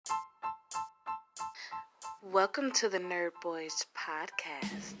Welcome to the Nerd Boys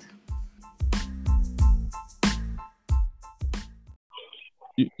podcast.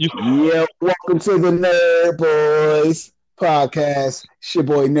 Yeah, welcome to the Nerd Boys podcast. It's your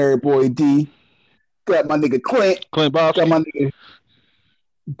boy Nerd Boy D. Got my nigga Clint. Bobski. Got my nigga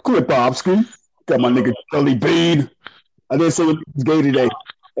Clint Bobski. Got my nigga Jelly Bean. I didn't say it was gay today.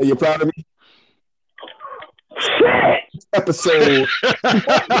 Are you proud of me? Episode.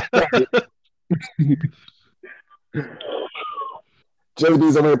 Jelly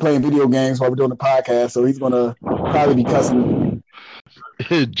Bean's over here playing video games while we're doing the podcast, so he's gonna probably be cussing.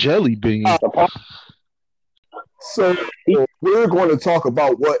 Jelly Bean. So we're going to talk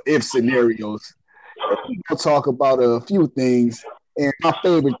about what if scenarios. We're going to talk about a few things, and my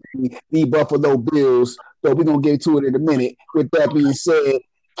favorite thing, the Buffalo Bills. So we're going to get to it in a minute. With that being said,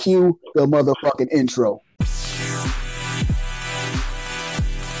 cue the motherfucking intro.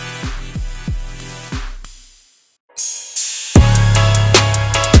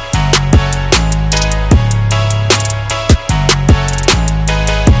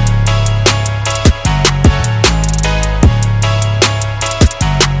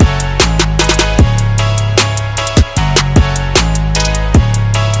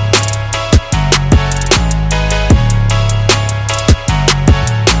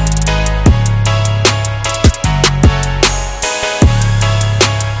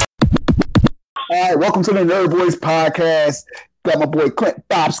 All right, welcome to the Nerd Boys podcast. Got my boy Clint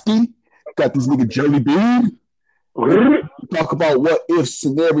Bobski. Got this nigga Jelly Bean. Talk about what if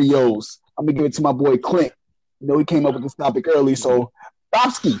scenarios. I'm gonna give it to my boy Clint. You know, he came up with this topic early, so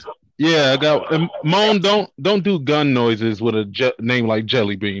Bobski. Yeah, I got Moan. Don't do gun noises with a name like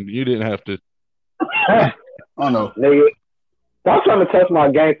Jelly Bean. You didn't have to. I don't know, nigga. Stop trying to test my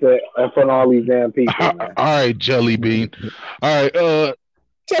gangster in front of all these damn people. Man. All right, Jelly Bean. All right,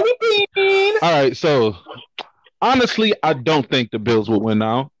 Jelly Bean. All right, so honestly, I don't think the Bills will win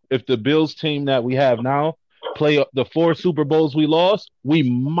now. If the Bills team that we have now play the 4 Super Bowls we lost, we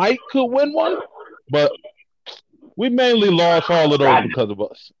might could win one, but we mainly lost all of those because of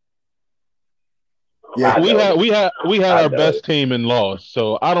us. Yeah, we had our best team and lost,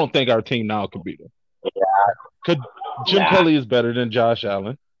 so I don't think our team now can beat them. Yeah. Jim Kelly is better than Josh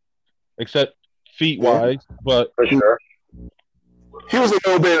Allen, except feet wise, but for sure. He was a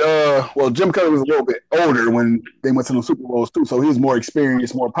little bit, Jim Kelly was a little bit older when they went to the Super Bowls too, so he was more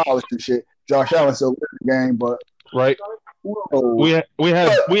experienced, more polished and shit. Josh Allen still in the game, but right. We had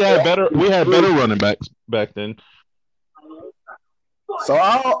better running backs back then. So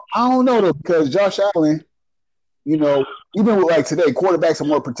I don't know though, because Josh Allen, you know, even with like today, quarterbacks are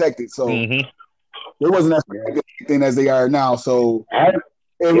more protected, so it wasn't as good thing as they are now. So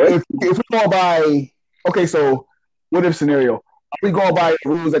if we go by, okay, so what if scenario? Are we going by the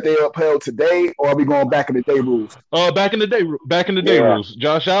rules that they upheld today, or are we going back in the day rules? Back in the day rules.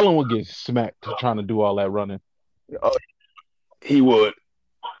 Josh Allen would get smacked trying to do all that running. He would.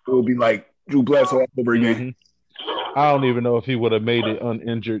 It would be like Drew Bledsoe all over again. I don't even know if he would have made it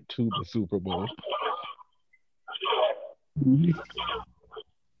uninjured to the Super Bowl.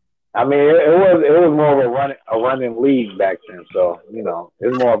 I mean, it was more of a running league back then, so you know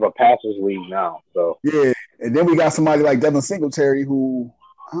it's more of a passers league now. So yeah, and then we got somebody like Devin Singletary who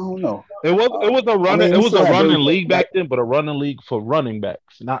I don't know. It was a running league back then, but a running league for running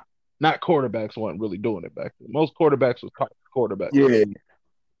backs, not quarterbacks weren't really doing it back then. Most quarterbacks was quarterbacks. Yeah.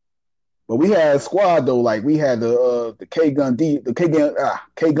 But we had a squad though, like we had the K gun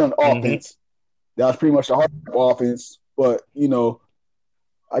offense. That was pretty much the hard offense. But you know,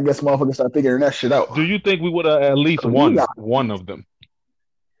 I guess motherfuckers start figuring that shit out. Do you think we would have at least won one of them?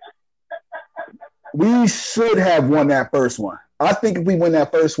 We should have won that first one. I think if we win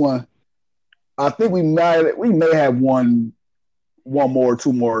that first one, I think we may have won one more,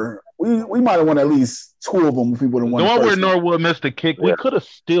 two more. We might have won at least 2 of them if we would have won. The one where Norwood missed a kick, we could have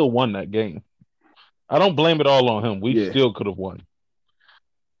still won that game. I don't blame it all on him. We still could have won.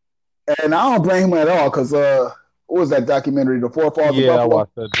 And I don't blame him at all because what was that documentary, The Four Falls of Buffalo? I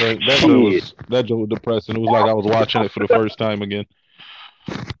watched that joint. That joint was depressing. It was like I was watching it for the first time again.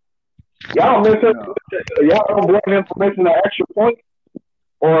 Y'all miss it. Y'all don't blame him for missing an extra point,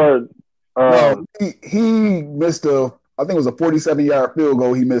 or no, he missed I think it was a 47-yard field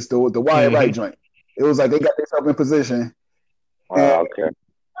goal. He missed the wide right joint. It was like they got themselves in position. Okay.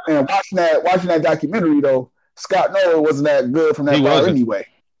 And watching that documentary though, Scott Nolan wasn't that good from that far anyway.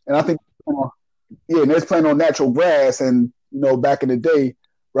 And I think and they're playing on natural grass, and you know, back in the day,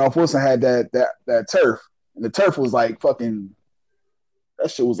 Ralph Wilson had that turf, and the turf was like fucking. That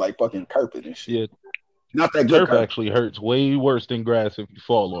shit was like fucking carpet and shit. Yeah, not that good. Turf actually hurts way worse than grass if you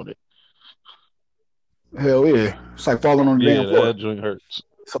fall on it. Hell yeah. It's like falling on the Yeah, damn floor. that joint hurts.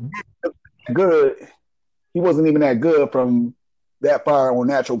 So good. He wasn't even that good from that far on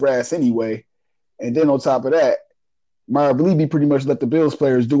natural grass anyway. And then on top of that, Mario Bleeby pretty much let the Bills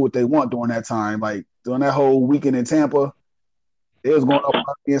players do what they want during that time. Like during that whole weekend in Tampa, it was going up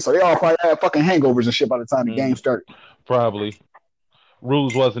again. So they all probably had fucking hangovers and shit by the time the game started. Probably.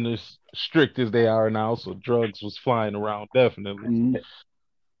 Rules wasn't as strict as they are now, so drugs was flying around definitely. Mm-hmm.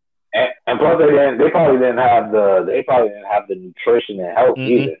 And plus they probably didn't have the nutrition and health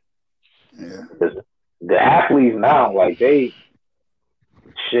either. Yeah. The athletes now, like they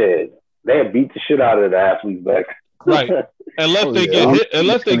beat the shit out of the athletes back. Right. Unless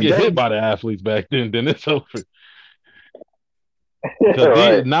they get hit by the athletes back then it's over.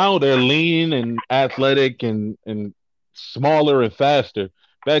 Right. Now they're lean and athletic and smaller and faster.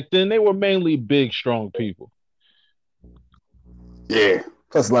 Back then they were mainly big, strong people. Yeah.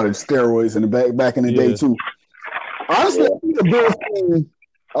 Plus a lot of steroids in the back in the day too. Honestly, I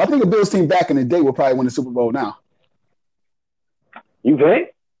think the Bills team back in the day will probably win the Super Bowl now. You think?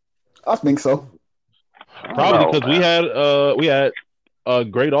 I think so. Probably because we had a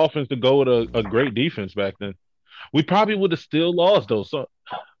great offense to go with a great defense back then. We probably would have still lost though. So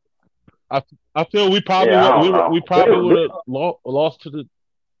I feel we probably would have lost to the.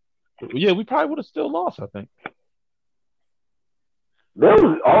 Yeah, we probably would have still lost. I think.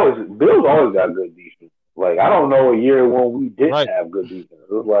 Bills always got good defense. Like I don't know a year when we didn't have good defense.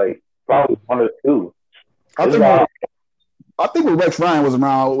 It was like probably one or two. I think when Rex Ryan was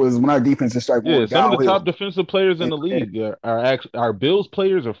around was when our defense just started going some downhill. of the top defensive players in the league are Bills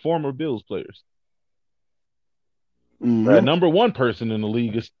players or former Bills players. Mm-hmm. The number one person in the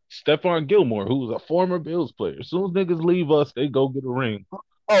league is Stephon Gilmore, who was a former Bills player. As soon as niggas leave us, they go get a ring.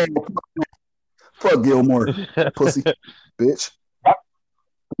 Oh, fuck Gilmore, pussy, bitch.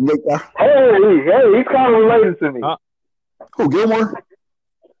 Hey, he's kind of related to me. Who, Gilmore?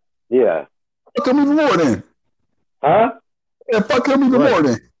 Yeah. Fuck him even more then. Huh? Yeah, fuck him even more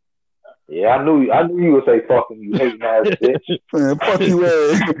then. Yeah, I knew you would say fuck him, you hating ass bitch. Man, fuck you,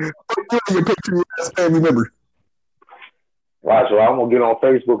 fuck you, your Patriot ass family member. Watch, so I'm gonna get on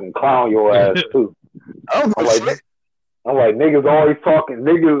Facebook and clown your ass too. I'm like, niggas always talking.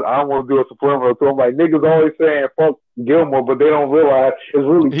 Niggas, I don't want to do a subliminal. So I'm like, niggas always saying fuck Gilmore, but they don't realize it's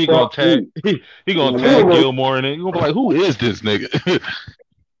really he gonna tag. He gonna tag Gilmore, and you gonna be like, who is this nigga?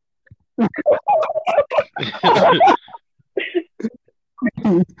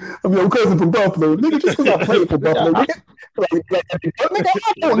 I'm your cousin from Buffalo, nigga. Just because I played for Buffalo, nigga.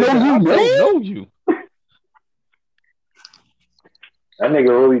 I don't know you. That nigga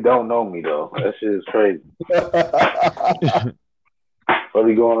really don't know me though. That shit is crazy.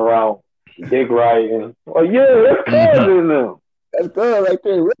 Really going around dick riding. Oh yeah, that's cousin now. That's good right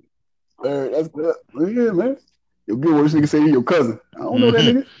there. That's good. Yeah, man. You'll get what this nigga say you're your cousin. I don't know that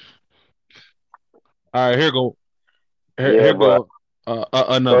nigga. All right, here go. Here go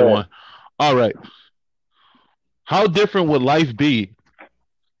another one. All right. How different would life be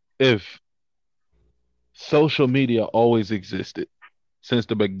if social media always existed since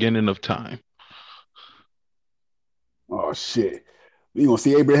the beginning of time? Oh shit. We gonna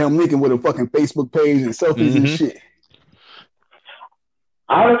see Abraham Lincoln with a fucking Facebook page and selfies and shit.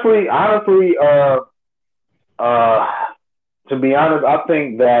 Honestly, to be honest, I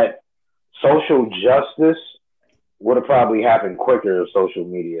think that social justice would have probably happened quicker if social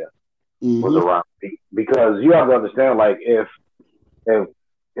media was around. Because you have to understand, like, if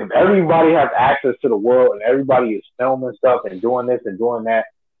everybody has access to the world and everybody is filming stuff and doing this and doing that,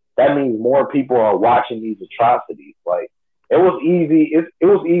 that means more people are watching these atrocities. Like, it was easy. It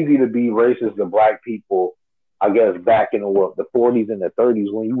was easy to be racist to black people, I guess, back in the 40s and the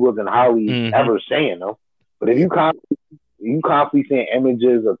 30s when you wasn't hardly ever saying them. But if you constantly seeing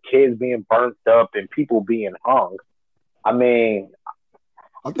images of kids being burnt up and people being hung, I mean,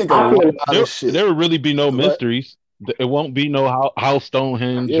 I think there would really be no mysteries. It won't be no how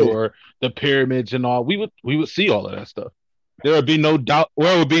Stonehenge or the pyramids and all. We would see all of that stuff. There would be no doubt.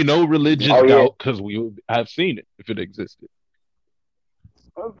 There would be no religious doubt because we would have seen it if it existed.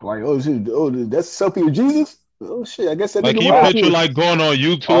 Like, oh shit, that's a selfie of Jesus. Oh shit, I guess that. Like, you picture like going on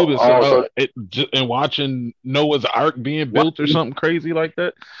YouTube and watching Noah's Ark being built or something crazy like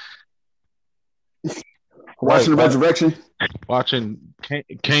that. Watching the resurrection. Watching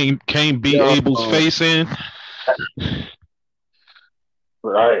Cain beat Abel's face in.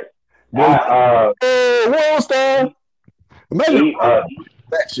 Right. World star. Imagine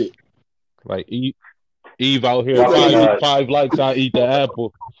that shit. Like Eve out here, 5 likes, I eat the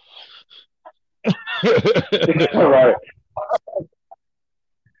apple. Right.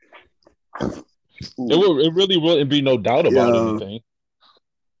 It really wouldn't be no doubt about anything.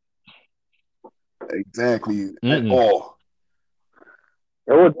 Exactly. At all.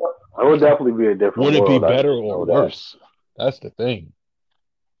 It would definitely be a different world. Would it be better or worse? That's the thing.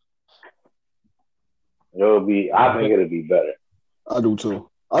 I think it'll be better. I do too.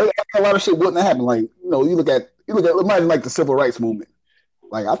 I think a lot of shit wouldn't happen. Like, you look at imagine like the civil rights movement.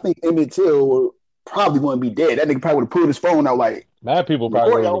 Like, I think Emmett Till probably wouldn't be dead. That nigga probably would have pulled his phone out like. Mad people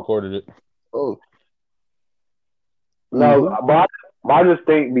probably would have recorded it. Oh. No, but I just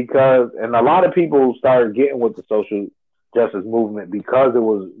think because, and a lot of people started getting with the social justice movement because it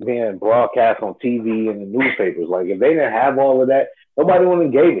was being broadcast on TV and the newspapers. Like, if they didn't have all of that, nobody would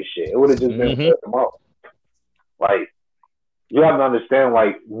have gave a shit. It would have just been put them up. Like, you have to understand,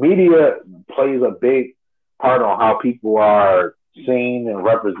 like, media plays a big part on how people are seen and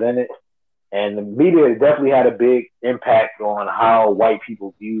represented. And the media definitely had a big impact on how white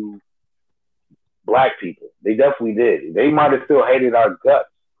people view black people. They definitely did. They might have still hated our guts,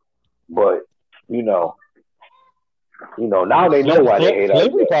 but now they know why they hate us.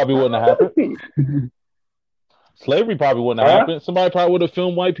 Slavery probably wouldn't have happened. Slavery probably wouldn't have happened. Somebody probably would have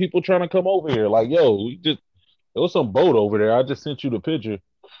filmed white people trying to come over here. Like, yo, there was some boat over there. I just sent you the picture.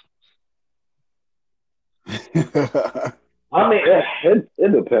 I mean,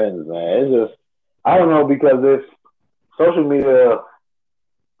 it depends, man. It's just, I don't know, because if social media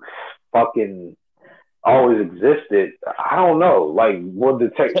fucking always existed, I don't know. Like, what do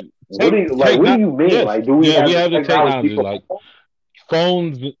you mean? Yes. Like, do we have the technology? Like,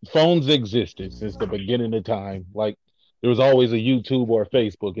 phones existed since the beginning of time. Like, there was always a YouTube or a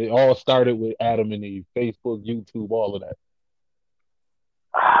Facebook. It all started with Adam and Eve. Facebook, YouTube, all of that.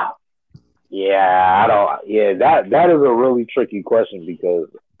 That is a really tricky question, because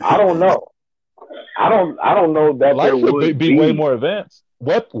I don't know. I don't know that life there would be way more advanced.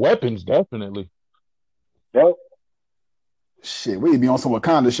 Weapons, definitely. Yep. Shit, we'd be on some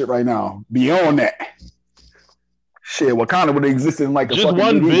Wakanda shit right now. Beyond that. Shit, Wakanda would have existed in like a just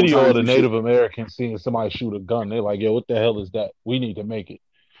one video of the Native Americans seeing somebody shoot a gun. They're like, yo, what the hell is that? We need to make it.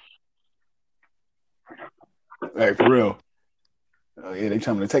 Hey, for real. Oh, yeah, they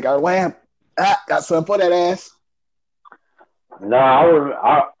trying to take our land. Got something for that ass. No,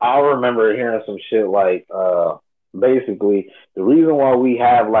 I remember hearing some shit like, basically, the reason why we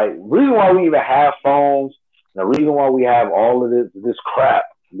even have phones, the reason why we have all of this crap,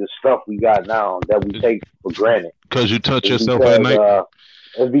 this stuff we got now that we take for granted. Because you touch yourself at night?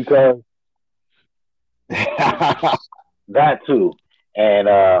 It's because that too. And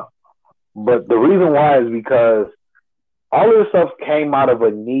but the reason why is because all of this stuff came out of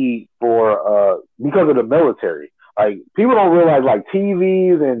a need for because of the military. Like, people don't realize, like,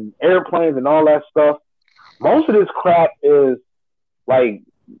 TVs and airplanes and all that stuff, most of this crap is like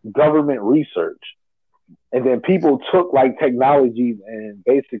government research. And then people took like technologies and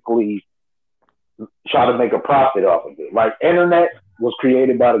basically try to make a profit off of it. Like, internet was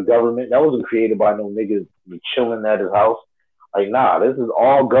created by the government. That wasn't created by no niggas chilling at his house. Like, nah, this is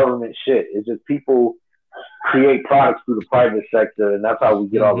all government shit. It's just people create products through the private sector, and that's how we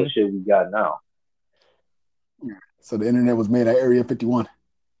get all the shit we got now. So the internet was made at Area 51.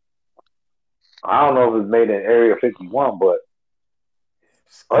 I don't know if it's made in Area 51, but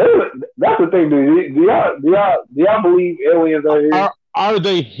that's the thing, dude. Do y'all believe aliens are here? Are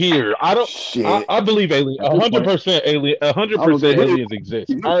they here? I don't. Shit. I believe aliens. 100% alien. 100% aliens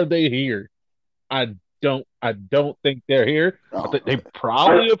exist. Are they here? I don't think they're here. I think they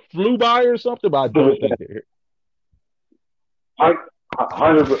probably flew by or something, but I don't think they're here.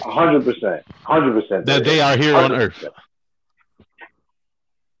 100%. That they are here 100%. On Earth.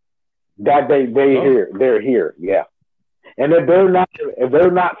 That they're here, yeah. And if they're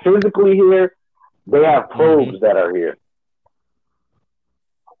not physically here, they have probes that are here.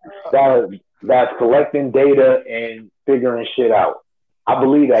 That's collecting data and figuring shit out. I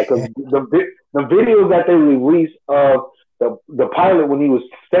believe that, because the videos that they released of the pilot when he was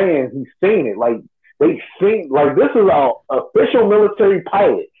saying he's seen it, like, they think, like, this is an official military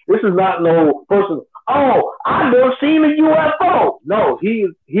pilot. This is not no person. Oh, I've never seen a UFO. No, he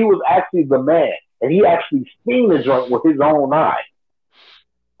was actually the man, and he actually seen the joint with his own eye.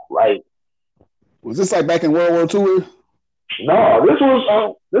 Like, was this like back in World War II? No,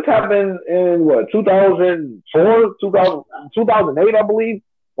 this happened in what, 2004, 2008, I believe.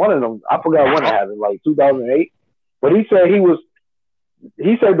 One of them, I forgot when it happened, like 2008. But he said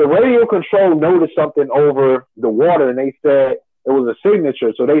the radio control noticed something over the water, and they said it was a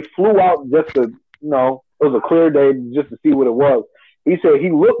signature. So they flew out just to, it was a clear day just to see what it was. He said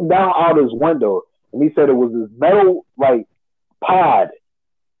he looked down out his window, and he said it was this metal, like, pod.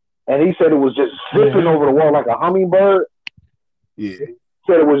 and he said it was just zipping over the wall like a hummingbird. Yeah. He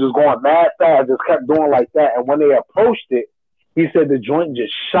said it was just going mad fast, just kept doing like that. And when they approached it, he said the joint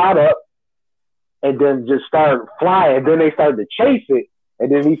just shot up and then just started flying. And then they started to chase it.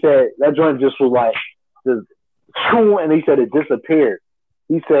 And then he said that joint just was like, just, and he said it disappeared.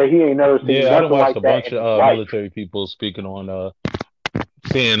 He said he ain't never seen I nothing watched like a that bunch in of his life. military people speaking on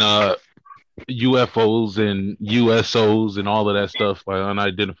saying UFOs and USOs and all of that stuff, like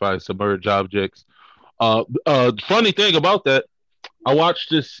unidentified submerged objects. Funny thing about that, I watched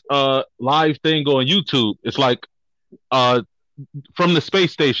this live thing on YouTube. It's like from the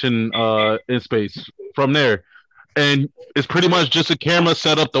space station in space from there, and it's pretty much just a camera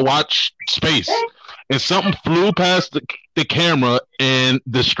set up to watch space. And something flew past the camera, and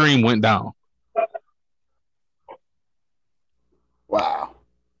the stream went down. Wow.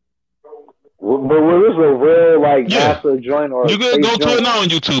 But was this a real like NASA joint or you can go joint? to it now on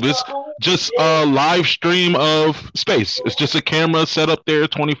YouTube? It's just a live stream of space. It's just a camera set up there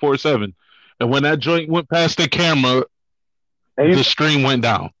 24/7. And when that joint went past the camera, the stream went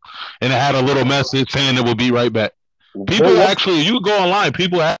down, and it had a little message saying it will be right back. People actually, you go online.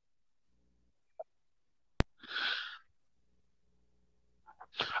 People.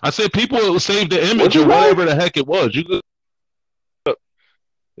 I said people will save the image or whatever the heck it was. You could.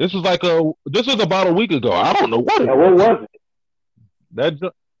 This was about a week ago. I don't know what it was. What was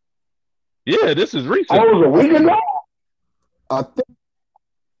it? This is recent. Oh, it was a week ago? I think.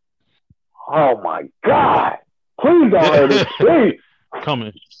 Oh my God. Please don't hurt us. Please.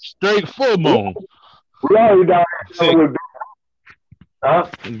 Coming straight full moon. We already down here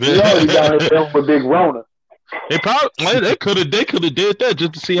with Big Rona. They could have did that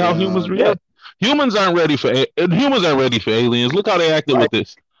just to see how humans react. Humans aren't ready for aliens. Look how they acted with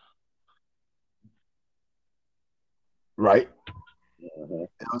this. Right. It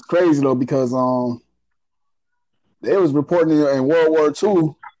was crazy though because they was reporting in World War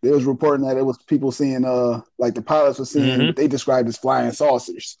II. They was reporting that it was people seeing like the pilots were seeing what they described as flying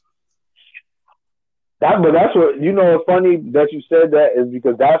saucers. That's what It's funny that you said that is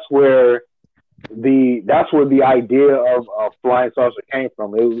because that's where the idea of a flying saucer came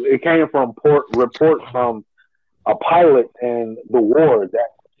from. It came from reports from a pilot in the war that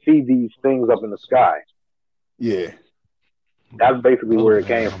see these things up in the sky. Yeah, that's basically where it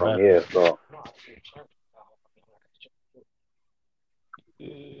came from. Yeah, so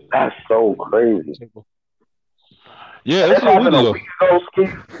that's so crazy. Yeah, that's a week ago.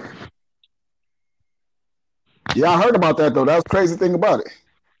 Yeah, I heard about that though. That was the crazy thing about it.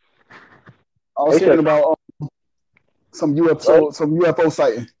 I was thinking about some UFO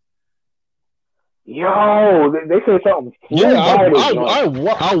sighting. Yo, they said something. Yeah, I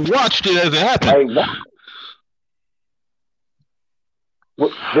watched it as it happened.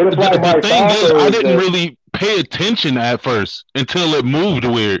 The thing is, I didn't really pay attention at first until it moved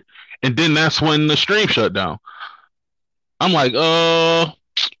weird, and then that's when the stream shut down. I'm like,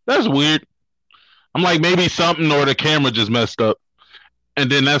 that's weird. I'm like, maybe something or the camera just messed up. And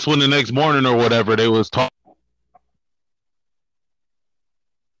then that's when the next morning or whatever they was talking.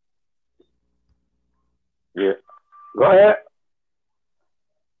 Yeah. Go ahead.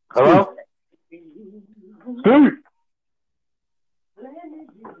 Hello? Steve.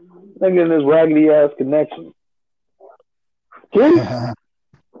 I'm getting this raggedy ass connection. Steve?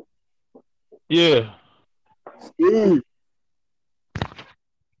 Yeah. Steve.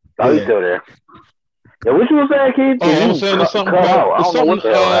 Oh, he's still there. Yeah, what you were saying, Keith? Oh, I'm saying it's something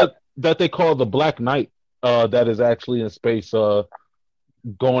that they call the Black Knight that is actually in space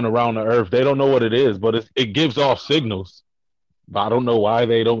going around the Earth. They don't know what it is, but it gives off signals. I don't know why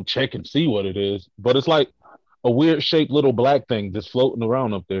they don't check and see what it is, but it's like a weird shaped little black thing just floating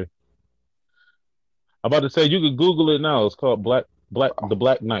around up there. I'm about to say you could Google it now. It's called the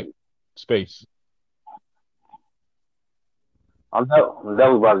Black Knight space. I'm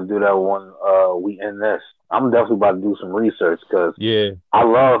definitely about to do that when we end this. I'm definitely about to do some research because I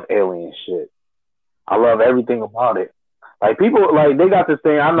love alien shit. I love everything about it. Like people, like they got this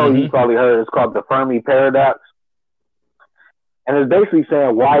thing. I know you probably heard. It's called the Fermi paradox, and it's basically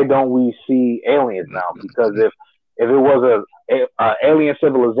saying why don't we see aliens now? Because if it was a alien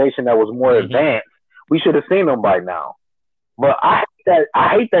civilization that was more advanced, we should have seen them by now. But I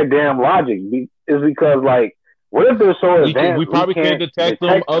hate that damn logic. Is because like. What if they're so advanced? We probably can't detect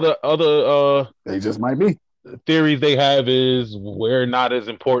them. Other they just might be. Theories they have is we're not as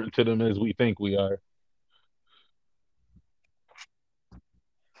important to them as we think we are.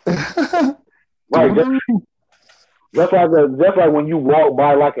 Right. That's like when you walk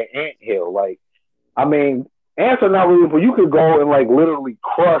by like an anthill. Like, I mean, ants are not really, but you could go and like literally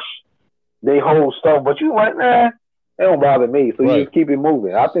crush they whole stuff. But you like, nah, it don't bother me. So you just keep it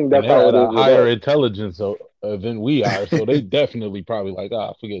moving. I think that's and they're how at it is a with higher us. intelligence than we are, so they definitely probably like,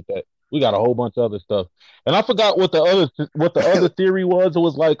 forget that. We got a whole bunch of other stuff, and I forgot what the other theory was. It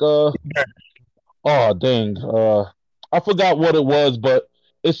was like, oh dang, I forgot what it was, but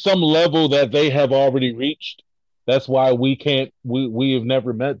it's some level that they have already reached. That's why we can't. We have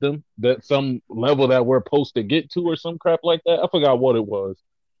never met them. That some level that we're supposed to get to, or some crap like that. I forgot what it was.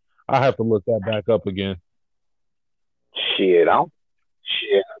 I have to look that back up again. Shit, I don't.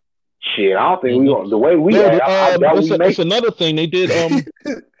 Shit, I don't think we Mm-hmm. the way we No, act. I doubt we make. it's another thing they did.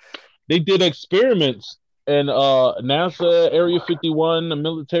 They did experiments and NASA Area 51, the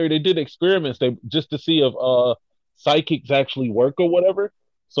military. They did experiments. They just to see if psychics actually work or whatever.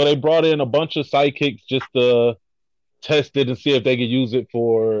 So they brought in a bunch of psychics just to test it and see if they could use it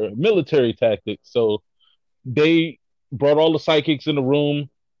for military tactics. So they brought all the psychics in the room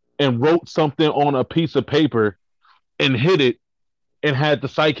and wrote something on a piece of paper and hid it and had the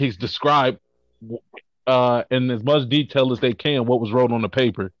psychics describe in as much detail as they can what was wrote on the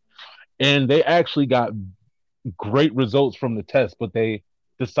paper. And they actually got great results from the test, but they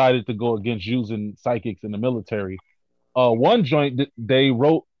decided to go against using psychics in the military. One joint, they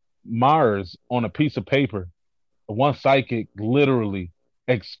wrote Mars on a piece of paper. One psychic literally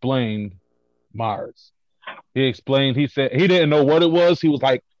explained Mars. He explained, he said he didn't know what it was. He was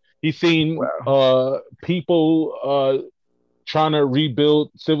like, he seen people trying to rebuild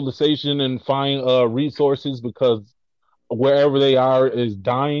civilization and find resources because wherever they are is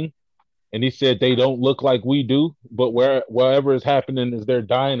dying. And he said they don't look like we do, but wherever is happening is they're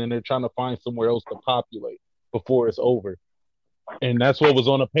dying and they're trying to find somewhere else to populate before it's over. And that's what was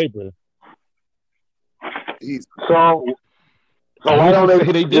on the paper. So why don't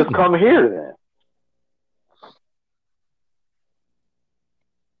they just come here then?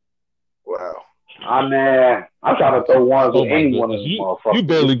 Wow. I'm trying to throw ones with any one of these motherfuckers. You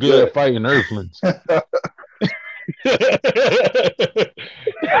barely good at fighting Earthlings.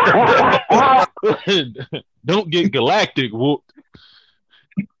 Don't get galactic whooped.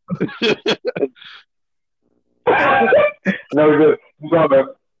 No,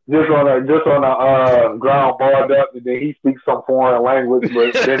 just on a ground balled up, and then he speaks some foreign language,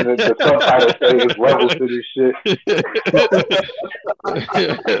 but then the subtitle says his levels to this shit.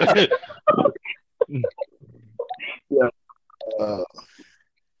 Yeah.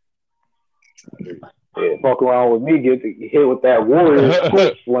 Yeah, fuck around with me, get hit with that warrior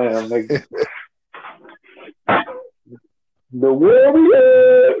scoop slam, nigga. The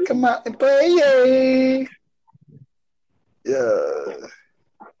warrior, come out and play. Yeah,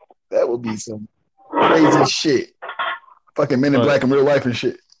 that would be some crazy shit. Fucking Men in Black in real life and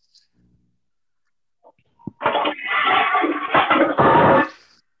shit.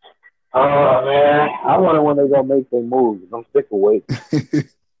 Oh man, I wonder when they're gonna make their moves. I'm sick of waiting.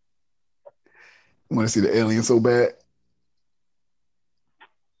 I want to see the alien so bad.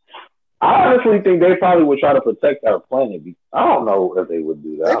 I honestly think they probably would try to protect our planet. I don't know if they would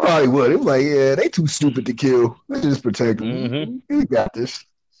do that. They probably would. It was like, yeah, they too stupid to kill. Let's just protect them. Mm-hmm. We got this.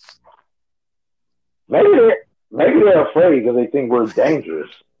 Maybe they're afraid because they think we're dangerous.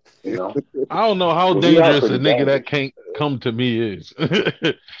 You know. I don't know how dangerous a nigga that can't come to me is.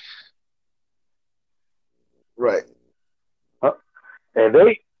 Right. And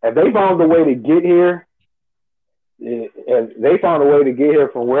they found a way to get here. And they found a way to get here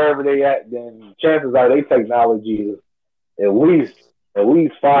from wherever they at, then chances are their technology is at least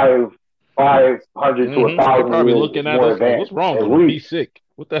 500 to 1,000 probably years looking at more us like, what's wrong with me? Be sick.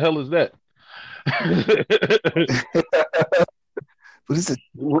 What the hell is that? What is it?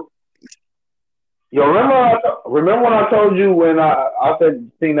 Yo, remember when I told you when I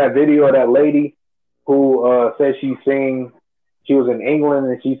seen that video of that lady who said she was in England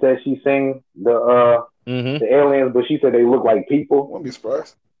and she said she sing the aliens, but she said they look like people. Wouldn't be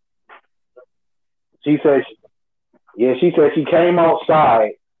surprised. She said she came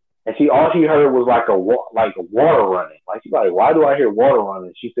outside and all she heard was like a water running. Like she's like, why do I hear water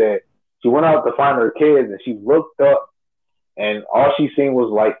running? She said she went out to find her kids and she looked up and all she seen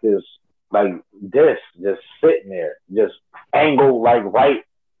was like this just sitting there, just angled like right,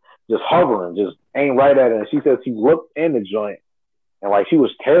 just hovering, just aimed right at her. And she said she looked in the joint and like she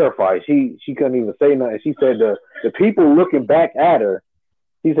was terrified. She couldn't even say nothing. She said the people looking back at her,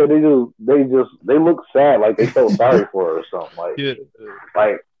 she said they look sad, like they felt sorry for her or something.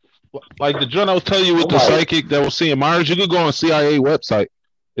 Like the joint I was telling you with the psychic that was seeing Mars, you could go on CIA website.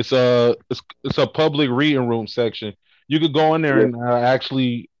 It's a public reading room section. You could go in there and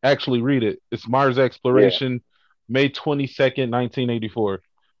actually read it. It's Mars Exploration, May 22nd, 1984.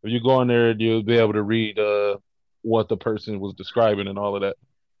 If you go in there, you'll be able to read what the person was describing and all of that.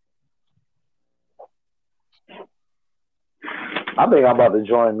 I think I'm about to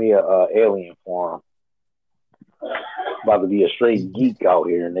join me a alien forum. About to be a straight geek out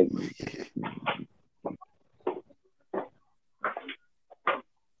here, nigga.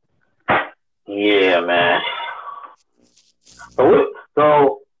 Yeah, man. So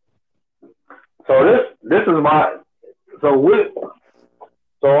this is my so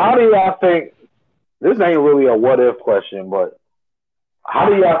how do y'all think, this ain't really a what if question, but how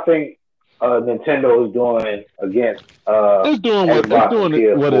do y'all think Nintendo is doing against it's doing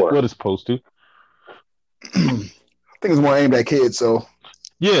what it's supposed to. I think it's more aimed at kids, so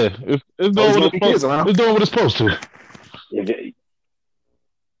yeah, it's doing what it's doing what it's supposed to.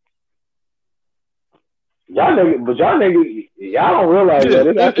 Y'all niggas, y'all don't realize that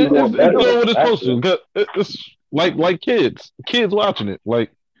it's actually doing better. It's doing what it's supposed to. It's like kids watching it.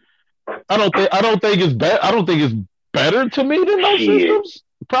 Like I don't think it's bad. I don't think it's better to me than those systems.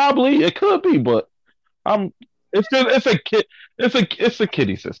 Probably it could be, but it's a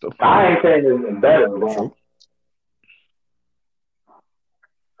kiddie system. I ain't saying it's better, bro.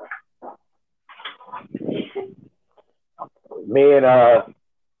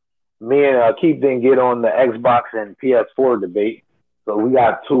 Me and Keith didn't get on the Xbox and PS4 debate, so we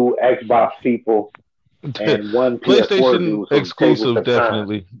got two Xbox people and one PS4 dude. So exclusive,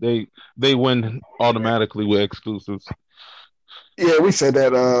 definitely. They win automatically with exclusives. Yeah, we said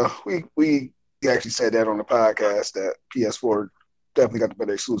that. We actually said that on the podcast that PS4 definitely got the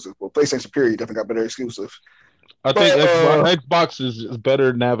better exclusive. Well, PlayStation period definitely got better exclusive. I think Xbox is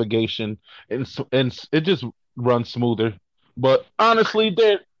better navigation and it just runs smoother. But honestly,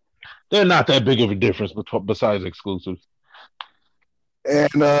 they're not that big of a difference besides exclusives.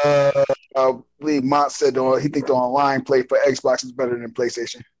 And I believe Mont said he thinks the online play for Xbox is better than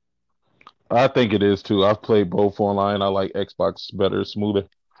PlayStation. I think it is too. I've played both online. I like Xbox better, smoother.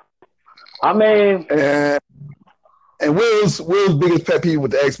 I mean, and Will's biggest pet peeve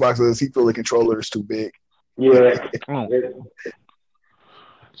with the Xbox is he feel the controller is too big. Yeah.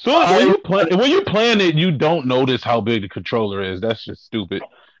 So when you're playing it, you don't notice how big the controller is. That's just stupid.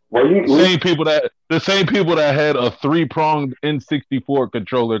 The same people that had a 3-pronged N64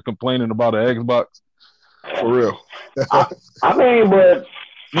 controller complaining about an Xbox. For real. I mean, but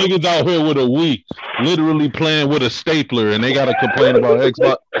niggas out here with a Wii, literally playing with a stapler, and they gotta complain about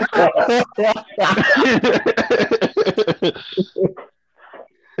Xbox.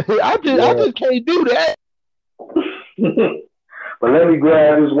 I just can't do that. But let me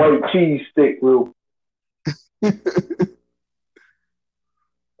grab this white cheese stick real.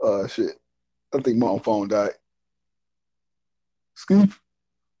 Oh shit! I think my phone died. Scoop.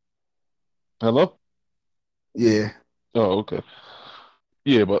 Hello. Yeah. Oh, okay.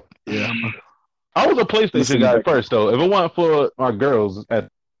 Yeah, but yeah, I was a PlayStation guy first, though. If it weren't for my girls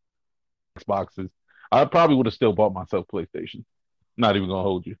at Xboxes, I probably would have still bought myself PlayStation. Not even gonna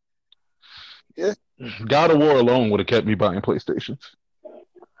hold you. Yeah. God of War alone would have kept me buying PlayStations. Yeah,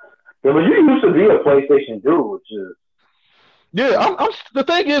 but you used to be a PlayStation dude, which is. Yeah, I'm. The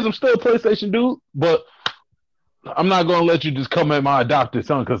thing is, I'm still a PlayStation dude, but I'm not gonna let you just come at my adopted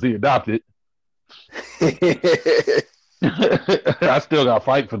son because he adopted. I still got to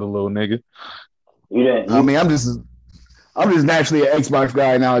fight for the little nigga. I mean, I'm just naturally an Xbox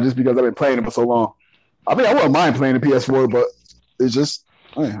guy now, just because I've been playing it for so long. I mean, I wouldn't mind playing the PS4, but it's just,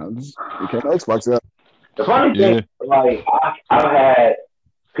 I just became an Xbox guy. The funny thing, like I've had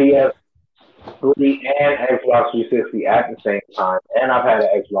PS3 and Xbox 360 at the same time, and I've had an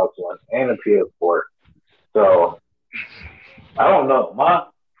Xbox One and a PS4. So I don't know.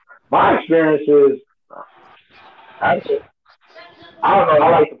 My experience is, I don't know. I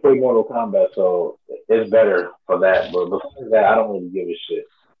like to play Mortal Kombat, so it's better for that. But besides that, I don't really give a shit.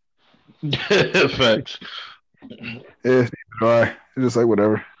 Facts. Yeah, all right. It's just like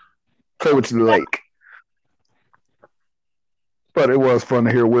whatever. Play what you like. But it was fun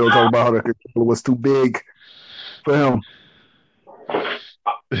to hear Will talk about how the controller was too big for him.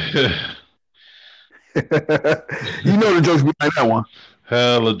 You know the jokes behind that one.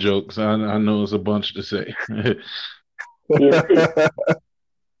 Hella jokes. I know it's a bunch to say. If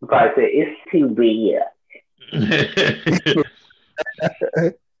I say it's too big,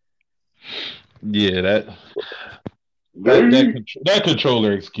 yeah, that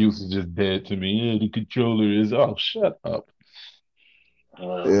controller excuse is just dead to me. Yeah, the controller is shut up.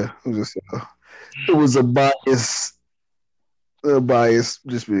 Yeah, it was a bias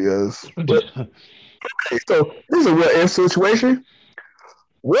just because. But Okay, so this is a real if situation.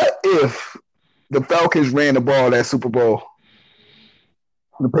 What if the Falcons ran the ball that Super Bowl?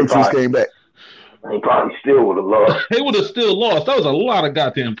 The Patriots came back. They probably still would have lost. They would have still lost. That was a lot of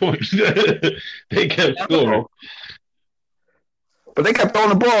goddamn points. They kept scoring. But they kept throwing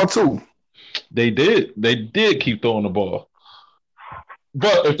the ball too. They did. They did keep throwing the ball.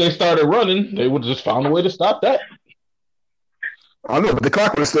 But if they started running, they would have just found a way to stop that. I know, but the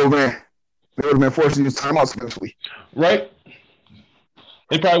clock would have still ran. They would have been forced to use timeouts eventually. Right.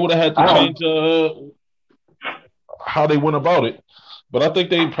 They probably would have had to change how they went about it. But I think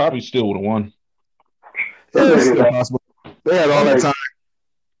they probably still would have won. Yeah, it's still possible. They had all that time.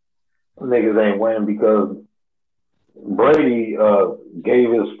 Niggas ain't winning because Brady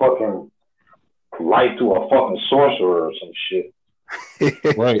gave his fucking life to a fucking sorcerer or some shit.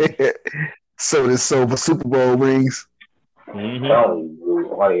 Right. So this silver Super Bowl rings.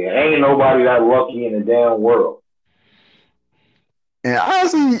 Mm-hmm. Like, ain't nobody that lucky in the damn world. And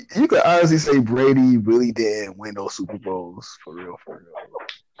honestly, you could honestly say Brady really did win those Super Bowls for real.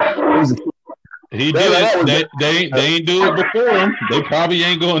 He did. They ain't do it before him. They probably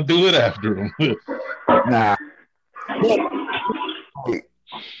ain't gonna do it after him. Nah.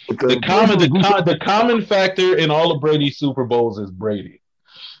 The common factor in all of Brady's Super Bowls is Brady.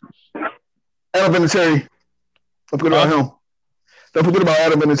 Adam Vinatieri. Don't forget about him. Don't forget about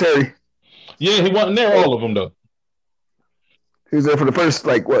Adam Vinatieri. Yeah, he wasn't there all of them though. He was there for the first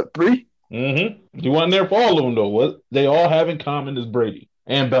 3? Mm-hmm. He wasn't there for all of them though. What they all have in common is Brady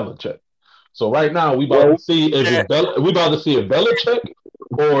and Belichick. So right now we about to see if Belichick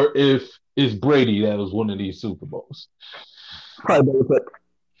or if it's Brady that was one of these Super Bowls. Probably Belichick.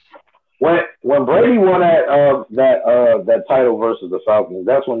 When Brady won that title versus the Falcons,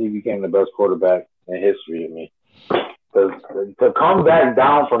 that's when he became the best quarterback in history to me. Because to come back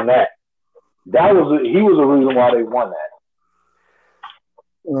down from that he was the reason why they won that.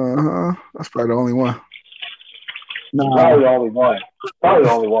 That's probably the only one. Probably the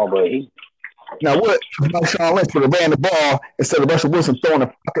only one. But he. Now what? Marshawn Lynch would have ran the ball instead of Russell Wilson throwing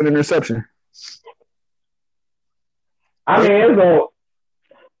a fucking interception. I mean,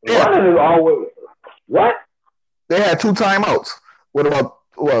 running is always what? They had 2 timeouts. What about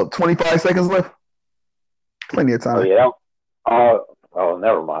 25 seconds left? Plenty of time. Oh yeah.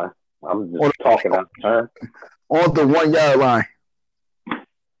 Never mind. I'm just talking out of turn. On the 1 yard line.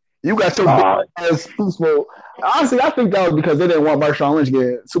 You got your ass peaceful. Honestly, I think that was because they didn't want Marshawn Lynch to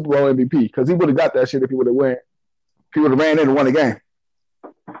get Super Bowl MVP because he would have got that shit if he would have won. If he would have ran in and won the game.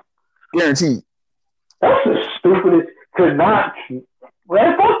 Guaranteed. That's the stupidest. Could not.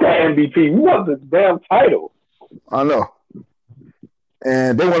 Man, fuck that MVP. You want the damn title. I know.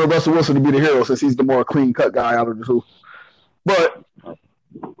 And they wanted Russell Wilson to be the hero since he's the more clean-cut guy out of the two. But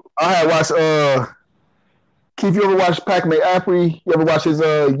I had watched Keith, you ever watch Pac McAfee? You ever watch his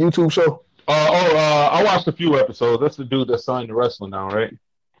YouTube show? I watched a few episodes. That's the dude that signed to wrestling now, right?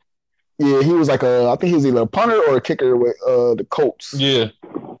 Yeah, he was I think he was either a punter or a kicker with the Colts. Yeah.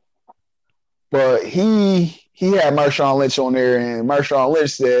 But he had Marshawn Lynch on there, and Marshawn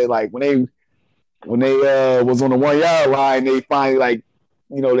Lynch said when they was on the 1 yard line, they finally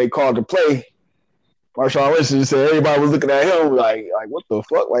they called the play. Marshawn Lynch just said everybody was looking at him like what the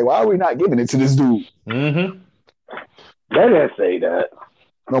fuck? Like, why are we not giving it to this dude? Mm-hmm. They didn't say that.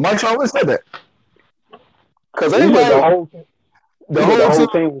 No, Marshawn Lynch said that. Because the whole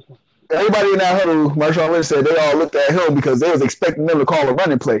team. Everybody in that huddle, Marshawn Lynch said they all looked at him because they was expecting them to call a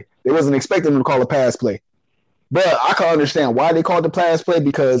running play. They wasn't expecting them to call a pass play. But I can understand why they called the pass play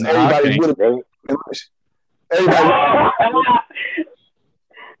because everybody would have.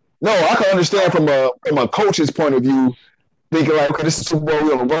 No, I can understand from a coach's point of view, thinking okay, this is Super Bowl,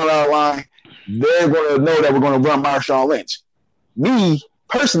 we're gonna run our line. They're gonna know that we're gonna run Marshawn Lynch. Me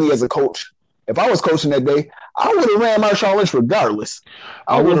personally, as a coach, if I was coaching that day, I would have ran Marshawn Lynch regardless.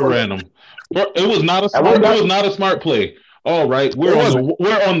 I would have ran him. It was not a smart play. All right, we're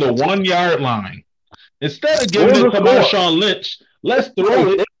on the 1 yard line. Instead of giving it to Marshawn Lynch, let's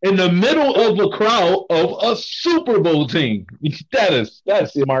throw it in the middle of a crowd of a Super Bowl team. That's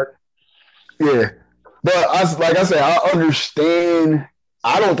smart. Yeah, but I understand.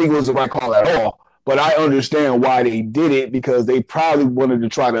 I don't think it was the right call at all, but I understand why they did it because they probably wanted to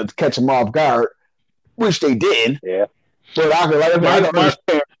try to catch him off guard, which they did. Yeah, but I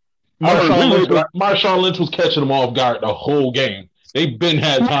understand. Marshawn Lynch was catching him off guard the whole game. They been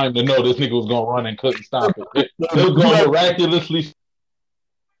had time to know this nigga was gonna run and couldn't stop it. They was going miraculously.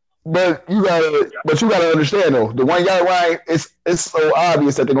 But you gotta understand though, the 1 yard line, it's so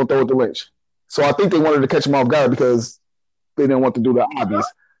obvious that they're gonna throw it to Lynch. So I think they wanted to catch him off guard because they didn't want to do the obvious.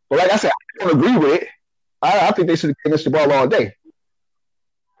 But like I said, I don't agree with it. I think they should have given Mr. Ball all day.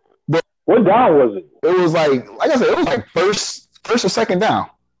 But what down was it? It was like I said, it was like first or second down.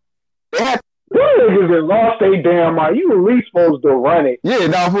 They had them niggas that lost their damn mind. You at least supposed to run it. Yeah,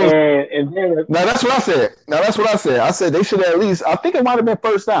 and then now that's what I said. I said they should at least. I think it might have been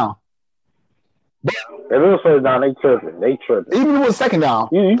first down. But if it was first down, they tripping. Even if it was second down,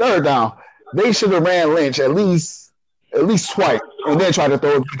 third down, they should have ran Lynch at least twice and then tried to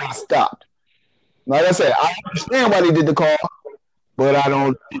throw it and got stopped. Like I said, I understand why they did the call, but I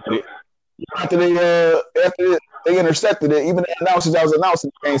don't get it. After they intercepted it, even the announcers that was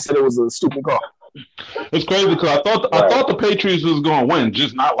announcing the game said it was a stupid call. It's crazy because I thought the Patriots was going to win,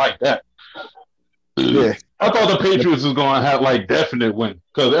 just not like that. Yeah, I thought the Patriots was going to have like definite win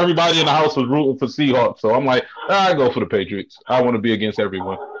because everybody in the house was rooting for Seahawks. So I'm like, I go for the Patriots. I want to be against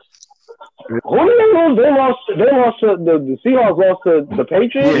everyone. Who did they lose? They lost. The Seahawks lost to the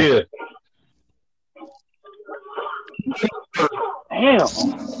Patriots. Yeah. Damn,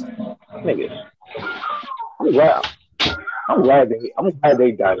 niggas. I'm glad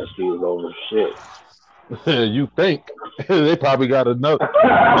they dynasty is over. Shit. You think they probably got another?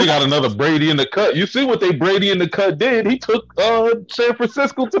 They got another Brady in the cut. You see what they Brady in the cut did? He took San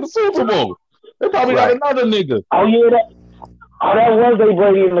Francisco to the Super Bowl. They probably got another nigga. Oh yeah, that was they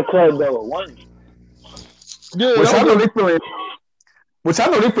Brady in the cut though. Yeah, which I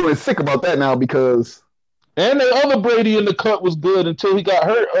know they feeling sick about that now because. And the other Brady in the cut was good until he got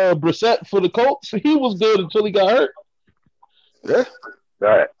hurt. Brissett for the Colts, he was good until he got hurt. Yeah,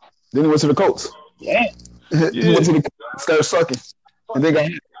 right. Then he went to the Colts. Yeah, he went to the Colts, started sucking, and they got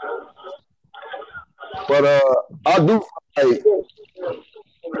hit. But I do like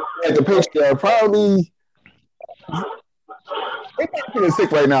at the pitch there probably they feeling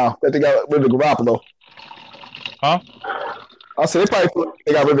sick right now that they got rid of Garoppolo. Huh? I said they probably feel like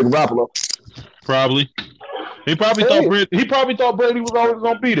they got rid of Garoppolo. Probably. He probably thought Brady was always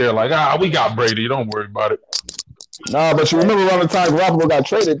gonna be there. Like, we got Brady. Don't worry about it. Nah, but you remember around the time Garoppolo got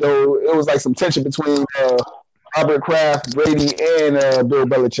traded, though, it was like some tension between Robert Kraft, Brady, and Bill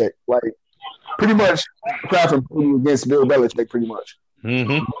Belichick. Like, pretty much, Kraft and Brady against Bill Belichick, pretty much.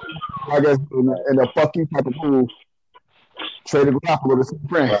 Mm-hmm. I guess in a fuck you type of move, traded Garoppolo to some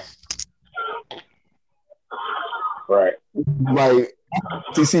friend. Right. Like,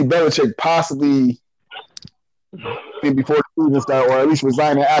 to see Belichick possibly before the season started, or at least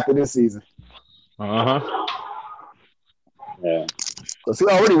resigning after this season. Uh-huh. Yeah. Because he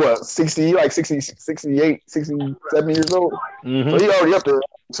already 68, 67 years old. Mm-hmm. So he already up there.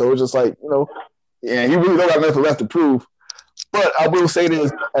 So it's just like, he really don't got nothing left to prove. But I will say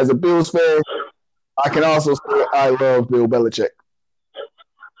this, as a Bills fan, I can also say I love Bill Belichick.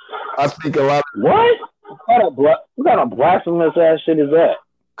 I think a lot of what? What kind of blasphemous ass shit is that?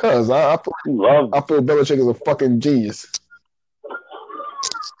 Because I feel Belichick is a fucking genius.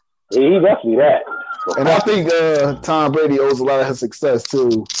 Yeah, he definitely that. And I think Tom Brady owes a lot of his success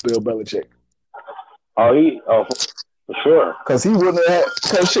to Bill Belichick. Oh, for sure. Because he wouldn't have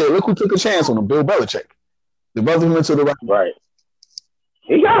because shit, look who took a chance on him, Bill Belichick. Developed him into the right.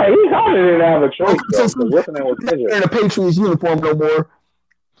 He got it didn't have a choice. Since he's in the Patriots uniform no more,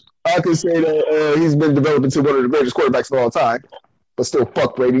 I can say that he's been developed into one of the greatest quarterbacks of all time. But still,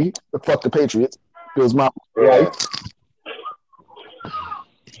 fuck Brady. Fuck the Patriots. Bill's my life.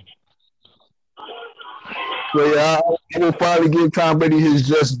 So yeah, I will finally give Tom Brady his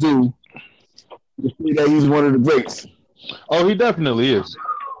just due. To see that he's one of the greats. Oh, he definitely is.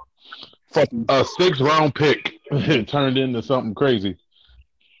 Fucking a 6th round pick turned into something crazy.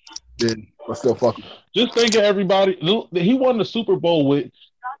 Yeah, but still fucking. Just think of everybody. He won the Super Bowl with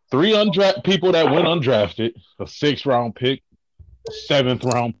 3 people that went undrafted, a 6th round pick, a 7th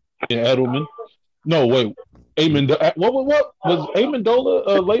round pick in Edelman. No, wait, Amendola. What was Amendola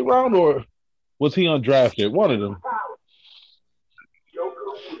a late round or was he undrafted? One of them.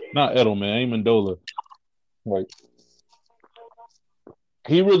 Not Edelman, Amendola. Like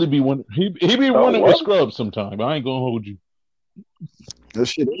he really be winning. He be winning with scrubs sometime. I ain't gonna hold you. That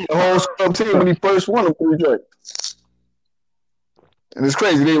shit, the whole scrub team when he first won them 3 joints. And it's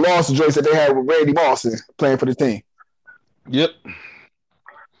crazy. They lost the joints that they had with Randy Moss playing for the team. Yep.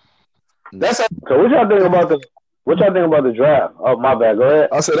 That's so. What y'all think about the draft? Oh, my bad. Go ahead.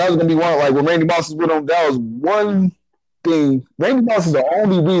 I said that was gonna be one. Like when Randy Moss was with them, that was one thing. Randy Moss is the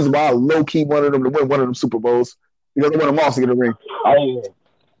only reason why I low key wanted them to win one of them Super Bowls because I wanted Moss to get a ring. Oh, yeah.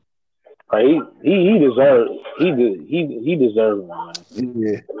 He deserved. He deserved one,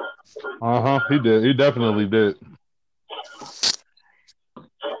 man. Yeah. He did. He definitely did.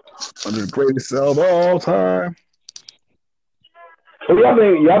 One of the greatest of all time. So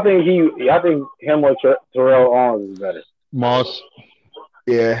y'all think him or Terrell Owens is better? Moss.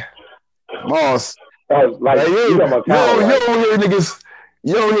 Yeah, Moss. Like you talking about talent, you don't hear niggas.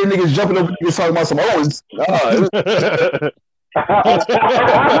 You don't hear niggas jumping over niggas talking about some Owens.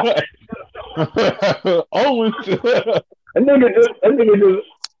 Owens. That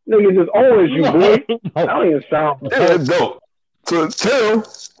nigga just Owens, you boy. That don't even sound. Yeah, that's dope. So Terrell.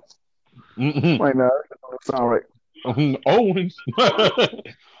 Right now, that don't sound right. Owens.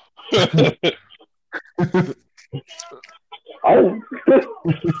 Oh.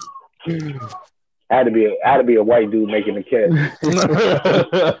 Had to be a white dude making the catch.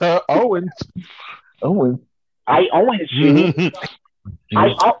 Owens. I Owens you.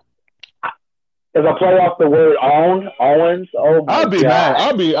 As I play off the word Owens, oh my I'd be God. mad.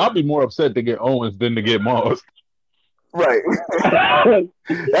 I'd be more upset to get Owens than to get Moss. Right.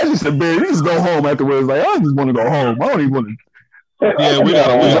 That's just a bit. You just go home afterwards. Like, I just want to go home. I don't even want to. Yeah, we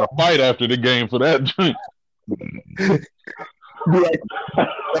gotta fight after the game for that drink.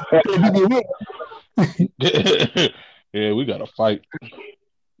 Yeah, we gotta fight.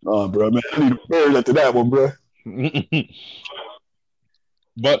 Oh, bro, man, I need a bird after that one, bro.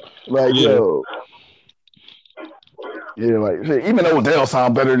 But like, yo, yeah, like shit, even Odell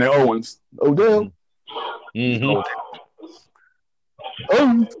sound better than Owens. Odell. Mm-hmm.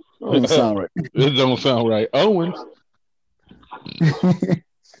 Owens. Don't sound right. It don't sound right. Owens.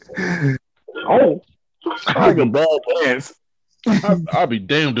 Oh, I like a bad dance. I'll be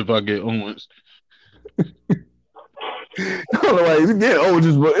damned if I get Owens. I don't know why you get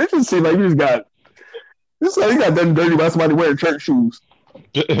Owens, but it just seems like you just got. It's like you got done dirty by somebody wearing church shoes.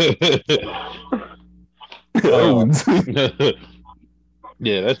 Owens.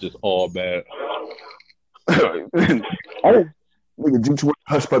 Yeah, that's just all bad. Oh, nigga, juke you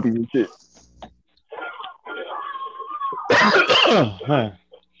hush puppies and shit.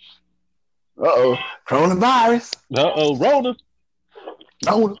 Coronavirus. Rona.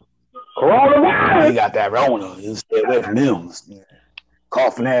 Coronavirus. You got that Rona. You stay away from them.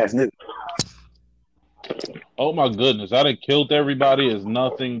 Coughing ass nigga. Oh my goodness, I done killed everybody. Is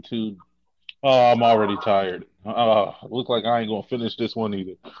nothing to. Oh, I'm already tired. Look like I ain't gonna finish this one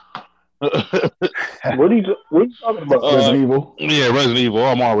either. What are you talking about? Resident Evil. Yeah, Resident Evil.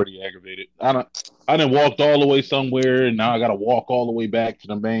 I'm already aggravated. I done walked all the way somewhere, and now I gotta walk all the way back to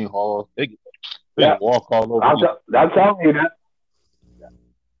the main hall. They walk all over. That's telling you that.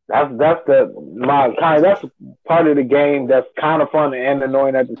 That's part of the game that's kind of fun and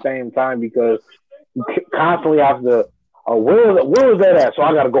annoying at the same time because you constantly have to. Where was that at? So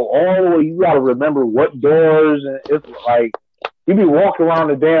I got to go all the way. You got to remember what doors, and it's like you be walking around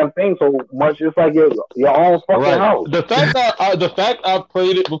the damn thing so much. It's like your own fucking house. The fact I've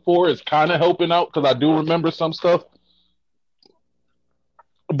played it before is kind of helping out because I do remember some stuff,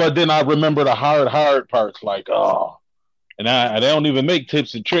 but then I remember the hard parts like and they don't even make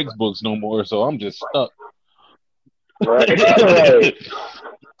tips and tricks books no more, so I'm just stuck. Right. Got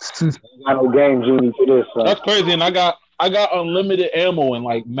no game genie for this. That's crazy, and I got unlimited ammo and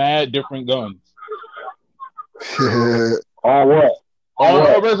like mad different guns. On what?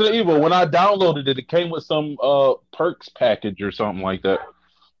 On Resident Evil. When I downloaded it, it came with some perks package or something like that.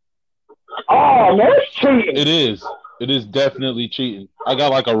 Oh, that's cheating. It is. It is definitely cheating. I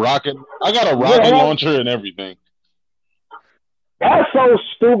got like a rocket. I got a rocket launcher and everything. That's so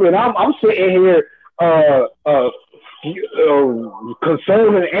stupid. I'm sitting here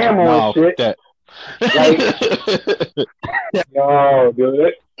conserving ammo and shit. That. Yo,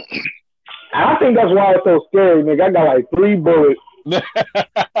 dude. I think that's why it's so scary, nigga. I got like 3 bullets and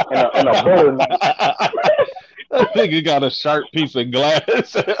a butter knife. That nigga got a sharp piece of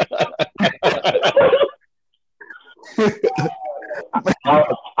glass.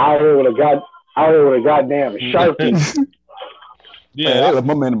 I heard with a goddamn Sharpie. Yeah,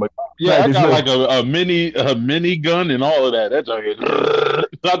 my man. Yeah, I got like a mini gun and all of that. That's okay.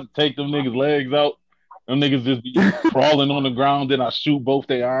 I take them niggas' legs out. Them niggas just be crawling on the ground. Then I shoot both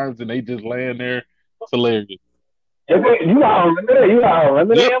their arms and they just laying there. It's hilarious. You got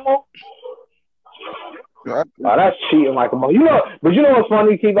unlimited ammo? Oh, that's cheating like a mother. But you know what's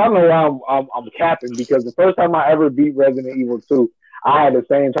funny, Keith? I know I'm capping because the first time I ever beat Resident Evil 2, I had the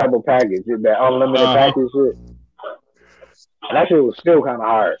same type of package, that unlimited package shit. And that shit was still kind of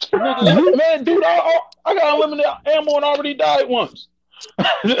hard. Man, dude, I got unlimited ammo and already died once.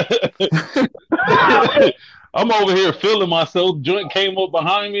 I'm over here feeling myself. Joint came up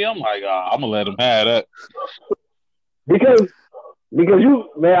behind me. I'm like, I'm gonna let him have that. Because you,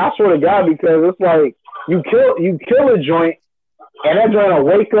 man, I swear to God, because it's like you kill a joint, and that joint will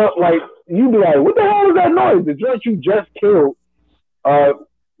wake up like you be like, what the hell is that noise? The joint you just killed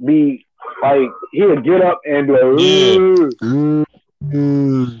be like he'll get up and be like,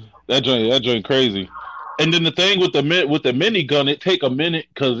 That joint crazy. And then the thing with the minigun, it take a minute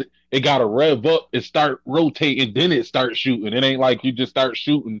because it got to rev up and start rotating, then it starts shooting. It ain't like you just start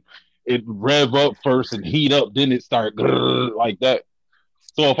shooting, it rev up first and heat up, then it start like that.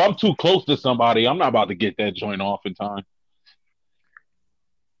 So if I'm too close to somebody, I'm not about to get that joint off in time.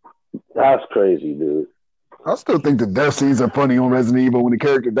 That's crazy, dude. I still think the death scenes are funny on Resident Evil when the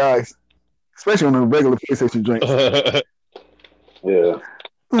character dies, especially on the regular PlayStation joints. Yeah.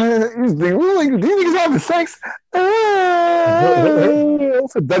 You think, really? Do you niggas having sex?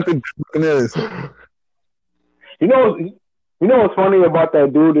 Seductive is. You know what's funny about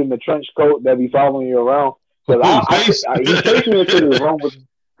that dude in the trench coat that be following you around? Because he takes me into the room with.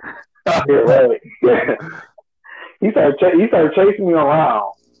 Yeah, right. He started chasing me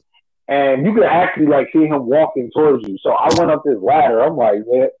around, and you could actually like see him walking towards you. So I went up this ladder. I'm like,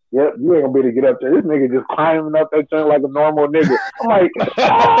 yep, you ain't gonna be able to get up there. This nigga just climbing up that thing like a normal nigga. I'm like,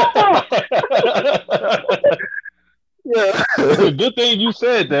 yeah. It's a good thing you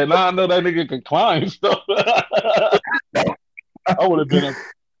said that. Now I know that nigga can climb stuff. I would have been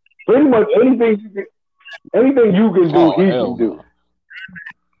pretty much anything you can do, he can do.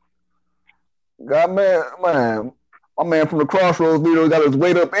 God, man. My man from the Crossroads video got his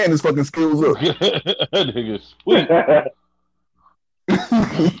weight up and his fucking skills up. That nigga's sweet.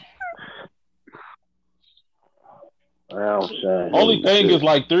 Only thing is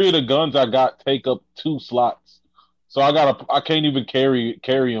like 3 of the guns I got take up 2 slots, so I can't even carry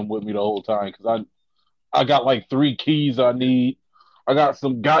them with me the whole time because I got like 3 keys I need. I got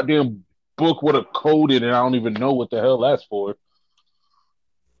some goddamn book with a code in it. I don't even know what the hell that's for.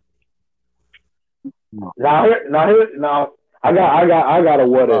 Now, I got a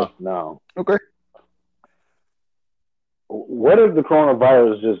what if now. Okay. What if the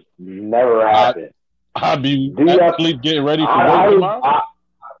coronavirus just never happened? I'd be actually getting ready for work tomorrow.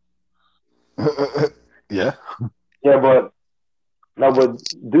 Yeah. Yeah, but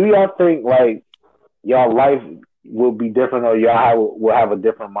do y'all think like y'all life will be different or y'all will have a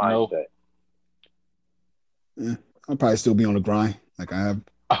different mindset? No. I'll probably still be on the grind like I have.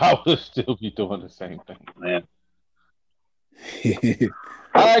 I would still be doing the same thing, man.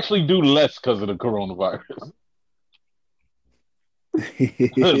 I actually do less because of the coronavirus.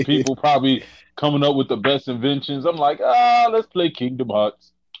 People probably coming up with the best inventions. I'm like, let's play Kingdom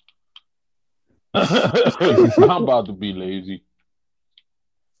Hearts. I'm about to be lazy.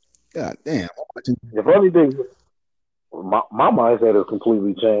 God damn. The funny thing, my mindset has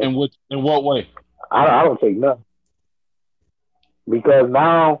completely changed. In what way? I don't take nothing. Because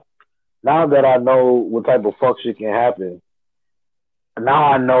now that I know what type of fuck shit can happen,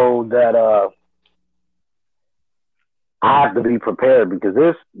 now I know that I have to be prepared because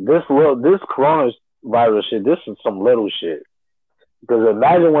this coronavirus shit, this is some little shit. Because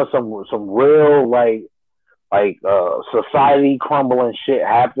imagine when some real like society crumbling shit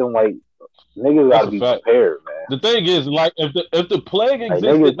happen, like niggas gotta be prepared, man. The thing is, like, if the plague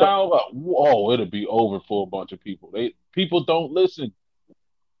existed now, it'd be over for a bunch of people. People don't listen.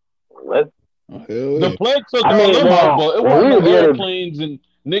 The plague took all them out, but it wasn't no airplanes and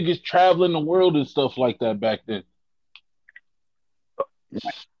niggas traveling the world and stuff like that back then.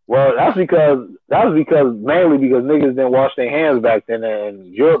 Well, that's mainly because niggas didn't wash their hands back then,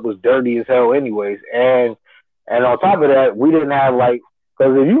 and Europe was dirty as hell, anyways. And on top of that, we didn't have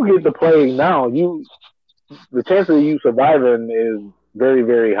because if you get the plague now, the chance of you surviving is very,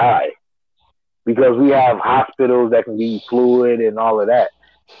 very high because we have hospitals that can be fluid and all of that.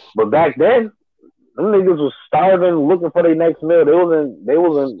 But back then, them niggas was starving, looking for their next meal. They wasn't, they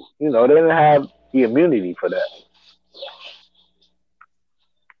didn't have the immunity for that.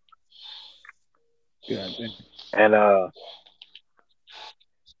 Yeah, and I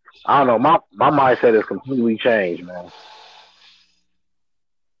don't know, my mindset has completely changed, man.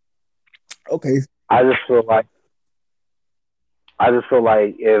 Okay. I just feel like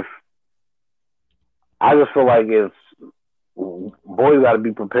if boys got to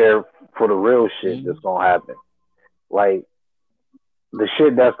be prepared for the real shit that's gonna happen, like the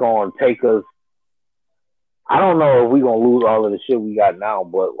shit that's gonna take us. I don't know if we gonna lose all of the shit we got now,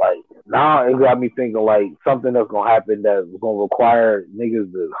 but like now it got me thinking like something that's gonna happen that's gonna require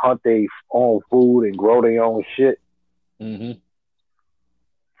niggas to hunt their own food and grow their own shit. Mm-hmm.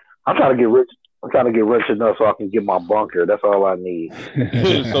 I'm trying to get rich. I'm trying to get rich enough so I can get my bunker. That's all I need.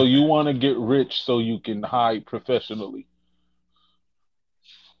 So you want to get rich so you can hide professionally.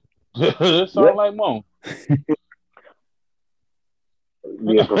 That sound like Mo.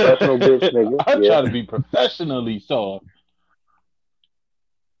 Be a professional bitch, nigga. I try to be professionally so.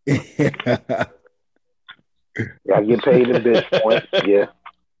 I get paid in bitch points. Yeah.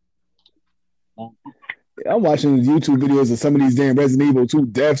 I'm watching YouTube videos of some of these damn Resident Evil 2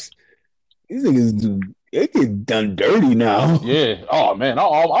 deaths. These niggas, it get done dirty now. Yeah. Oh man, I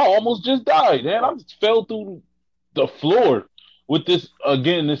almost just died, man. I just fell through the floor with this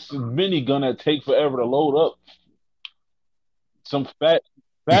again. This minigun that take forever to load up. Some fat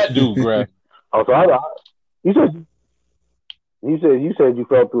dude grabbed. Oh, so you said you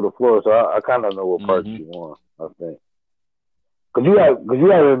fell through the floor, so I kind of know what part you want. I think because you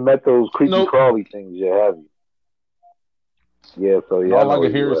haven't met those creepy crawly things yet, have you? Yeah, so yeah. All I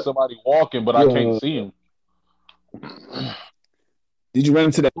can hear is somebody walking, but I can't see him. Did you run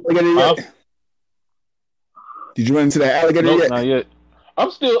into that alligator yet? Did you run into that alligator nope, yet? Not yet. I'm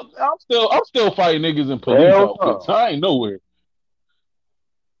still fighting niggas in police outfits. I ain't nowhere.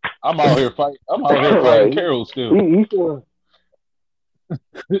 I'm out here fighting. I'm out here fighting Carol still.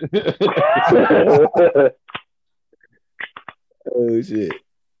 Oh shit!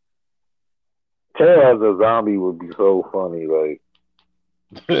 Carol as a zombie would be so funny. Like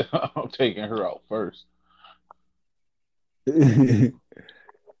I'm taking her out first. Don't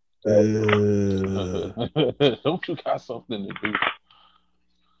you got something to do?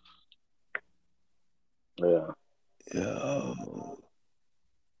 Yeah. Yeah.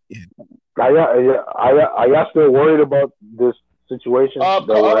 Are y'all still worried about this situation? Like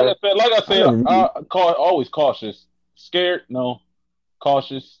I said, always cautious. Scared? No.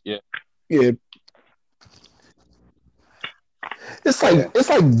 Cautious? Yeah. Yeah. It's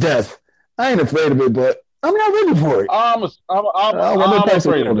like death. I ain't afraid of it, but I'm not ready for it. I'm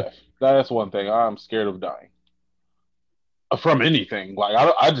afraid of death. That's one thing. I'm scared of dying. From anything. Like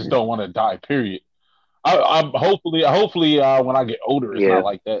I just don't want to die, period. I'm hopefully when I get older it's not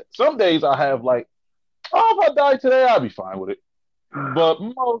like that. Some days I have like, if I die today, I'll be fine with it. But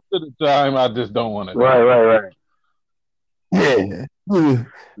most of the time I just don't want to die. Right. Yeah.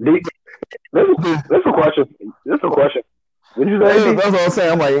 This is a question. What you say? That's what I'm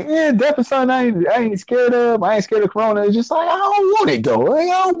saying. I'm like, death is something I ain't scared of. I ain't scared of corona. It's just like I don't want it though. Like,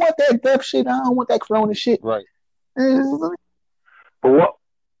 I don't want that death shit. I don't want that corona shit. Right. But what?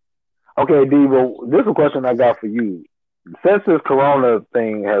 Okay, D. Well, this is a question I got for you. Since this corona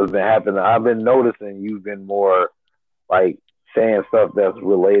thing has been happening, I've been noticing you've been more like saying stuff that's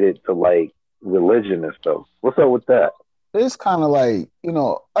related to like religion and stuff. What's up with that? It's kind of like,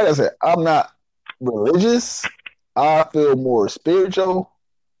 like I said, I'm not religious. I feel more spiritual,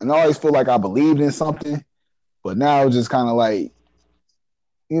 and I always feel like I believed in something. But now it's just kind of like,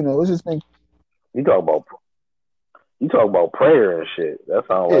 it's just been. You talk about prayer and shit. That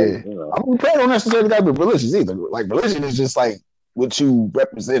sounds like, I mean, prayer don't necessarily got to be religious either. Like religion is just like what you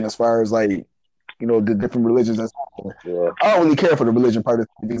represent as far as like, the different religions that's out there. Yeah. I don't really care for the religion part of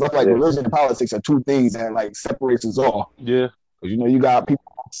things. I feel like religion and politics are two things that like separates us all. Yeah. Because you got people,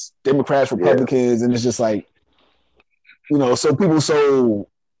 Democrats, Republicans, and it's just like, so people so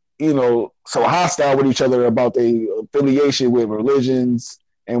hostile with each other about their affiliation with religions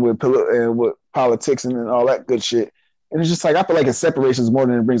and with politics and all that good shit. And it's just like I feel like it separates us more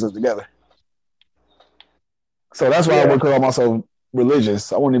than it brings us together. So that's why I wouldn't call myself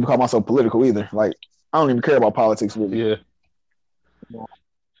religious. I wouldn't even call myself political either. Like I don't even care about politics really. Yeah.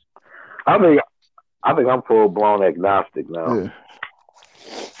 I think I'm full blown agnostic now. Yeah.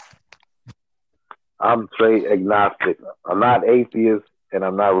 I'm straight agnostic. I'm not atheist and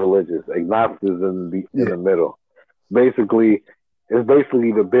I'm not religious. Agnostic is in the middle. Basically, it's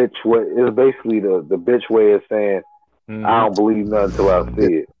basically the bitch way. It's basically the bitch way of saying I don't believe nothing until I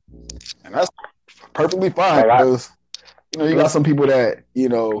see it. And that's perfectly fine because you got some people that they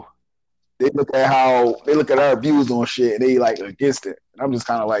look at our views on shit and they like against it. And I'm just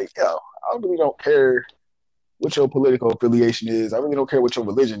kind of like, I really don't care what your political affiliation is. I really don't care what your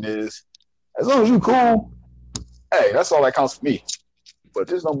religion is. As long as you cool, hey, that's all that counts for me. But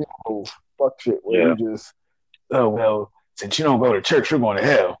just don't be no fuck shit where you just, oh well, since you don't go to church, you're going to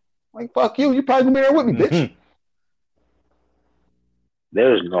hell. Like fuck you, you probably gonna be there with me, bitch.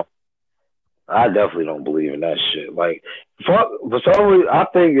 There's no, I definitely don't believe in that shit. Like for some reason, I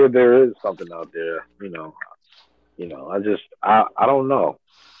think that there is something out there. I don't know.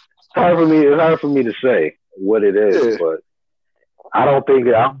 It's hard for me to say what it is, but. I don't think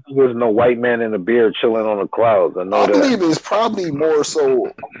there's no white man in a beard chilling on the clouds. I believe it's probably more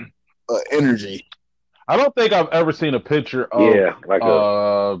so energy. I don't think I've ever seen a picture of like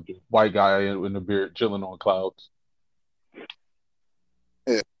a white guy in a beard chilling on clouds.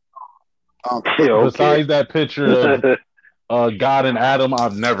 Yeah. Besides that picture of God and Adam,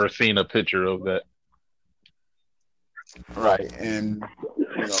 I've never seen a picture of that. Right, and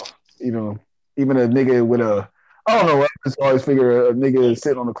even a nigga with a, I don't know. I just always figure a nigga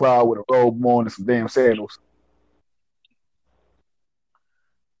sitting on the cloud with a robe on and some damn sandals.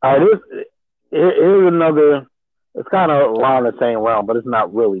 All right, here's another. It's kind of around the same realm, but it's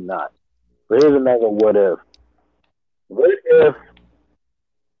not really not. But here's another what if. What if?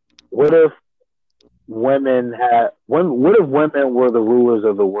 What if women what if women were the rulers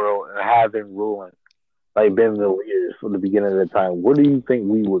of the world and have been ruling, like been the leaders from the beginning of the time? What do you think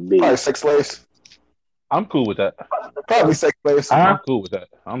we would be? Probably sex slaves. I'm cool with that. Probably sex slaves. I'm cool with that.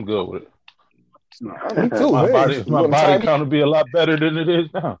 I'm good with it. Me too. My body count would be a lot better than it is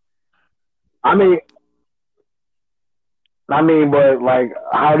now. I mean, but like,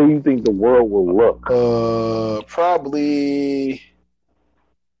 how do you think the world will look? Probably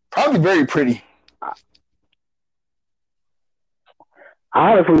very pretty.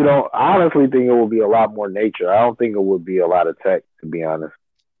 I honestly think it would be a lot more nature. I don't think it would be a lot of tech, to be honest.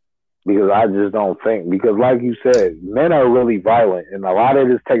 Because I just don't think. Because like you said, men are really violent, and a lot of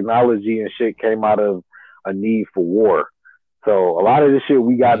this technology and shit came out of a need for war. So a lot of this shit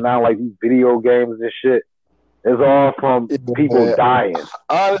we got now, like these video games and shit, is all from people dying.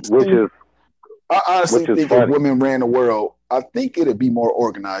 Honestly, I honestly think funny. if women ran the world, I think it'd be more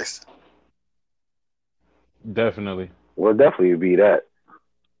organized. Definitely. Well, definitely would be that.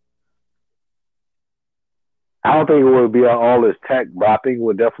 I don't think it would be all this tech, but I think it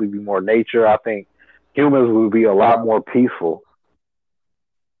would definitely be more nature. I think humans would be a lot more peaceful.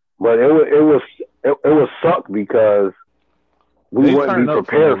 But it would suck because we wouldn't be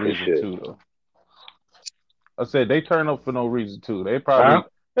prepared for shit. Too, I said they turn up for no reason too. They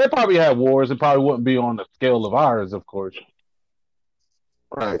probably had wars. It probably wouldn't be on the scale of ours, of course.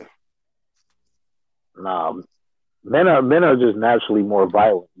 Right. Nah, men are just naturally more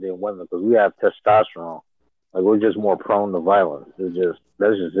violent than women because we have testosterone. Like we're just more prone to violence. That just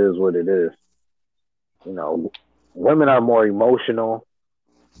is what it is. You know, women are more emotional,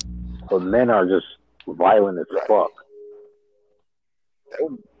 but men are just violent as fuck.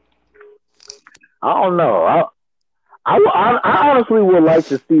 I don't know. I honestly would like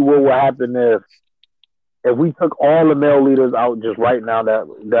to see what would happen if we took all the male leaders out just right now that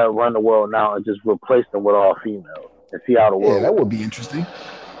run the world now and just replaced them with all females and see how the world. Yeah, that would be interesting.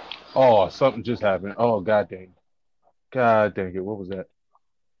 Oh, something just happened. Oh, god dang it! What was that?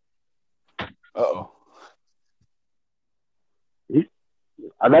 Uh-oh.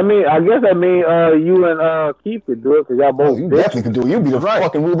 I guess that mean you and Keith could do it because y'all both. You definitely could do it. You'd be the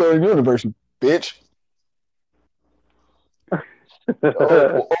fucking ruler of the universe, bitch.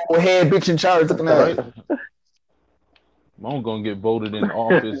 Head bitch in charge looking at it. I'm gonna get voted in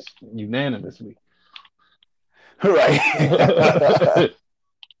office unanimously. Right.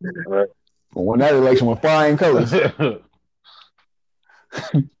 When that election was flying colors. So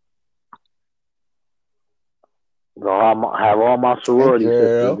I'm have all my sorority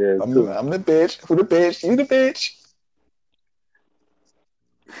sisters there too. I'm the bitch. Who the bitch? You the bitch.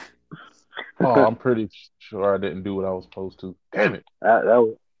 Oh, I'm pretty sure I didn't do what I was supposed to. Damn it. That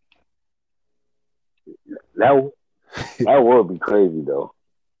would be crazy though.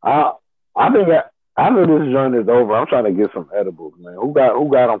 I think after this joint is over, I'm trying to get some edibles, man. Who got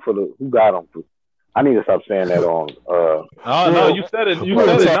them for? I need to stop saying that on. No, you said it. You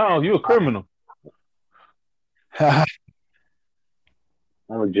said it now. You a criminal. I'm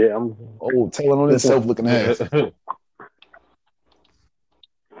legit. I'm telling on himself looking ass.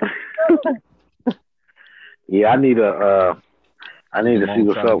 Yeah, I need to see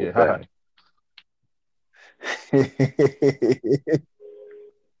what's up with that.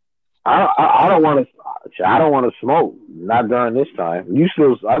 I don't want to smoke. Not during this time.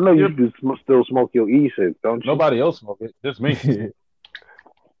 I know you do still smoke your e-cig, don't you? Nobody else smoke it. Just me.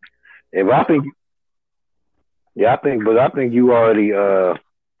 I think you already. I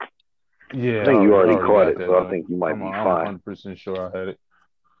think you already caught it, so I think you might be fine. I'm 100% sure I had it.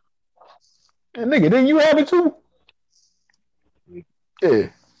 And nigga, didn't you have it too? Yeah.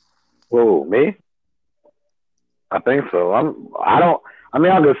 Whoa, me? I think so. I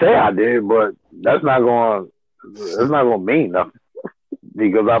could say I did, but that's not going to mean nothing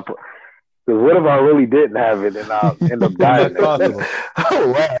because what if I really didn't have it and I'll end up dying? Oh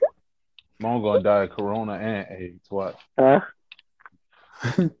wow! I'm gonna die of corona and AIDS. What? Huh?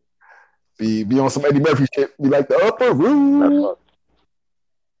 be on some Eddie Murphy shit. Be like the upper room.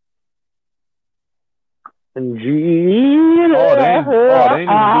 They didn't even do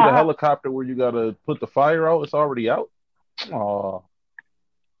the helicopter where you gotta put the fire out. It's already out. Oh.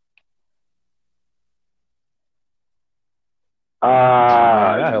 No,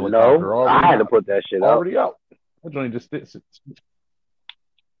 I had to put that shit already out. That joint just sits.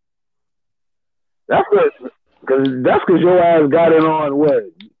 That's because your ass got it on what?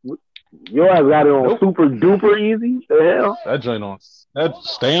 Your ass got it on super duper easy. The hell? That joint on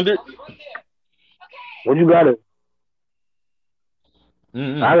that's standard. What you got it?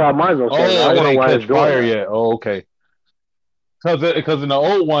 I got mine on standard. I don't know why it's doing fire that. yet. Oh, okay. Because in the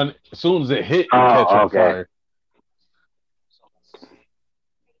old one, as soon as it hit, it catch on fire.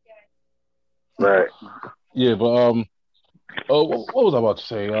 Right. Yeah, but what was I about to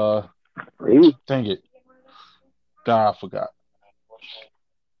say? Dang it. I forgot.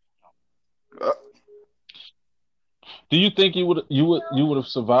 Do you think you would have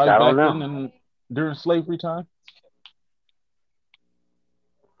survived back then and during slavery time?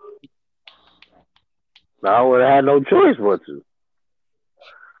 I would have had no choice but to.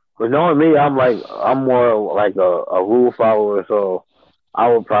 But knowing me, I'm more like a rule follower, so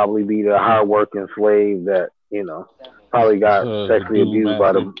I would probably be the hardworking slave that probably got sexually abused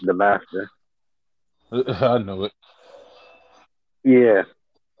by the master. I know it. Yeah.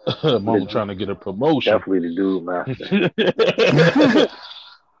 Mom trying to get a promotion. Definitely the dude master.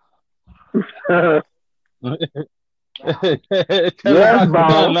 Yes,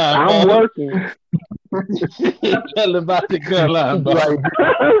 Bob. I'm working. Tell about the gun line, Bob.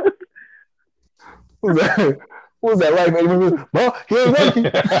 What was that right, baby? Well, he ain't working.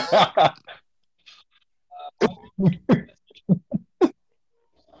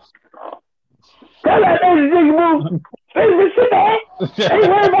 Tell that nigga move. Finish this shit, man. Ain't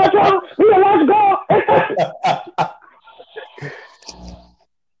worried about y'all. We don't want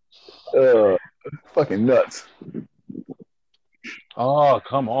to go. Fucking nuts. Oh,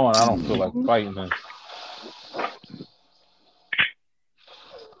 come on. I don't feel like fighting this.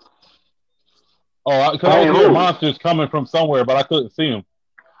 Oh, because I was hearing monsters coming from somewhere, but I couldn't see them.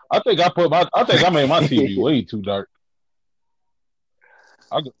 I think I made my TV way too dark.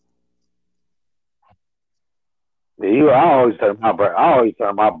 I always turn my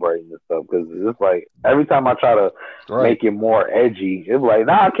brightness up because it's like every time I try to make it more edgy, it's like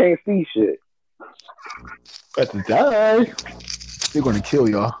I can't see shit. About to die. They're gonna kill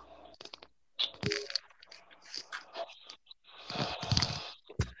y'all.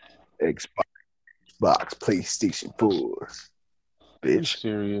 Xbox, PlayStation 4, bitch.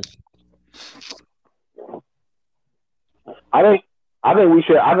 Serious. I think we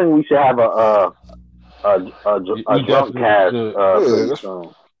should have a drunk cast.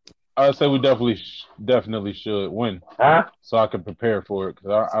 I'd say we definitely should win. Huh? So I can prepare for it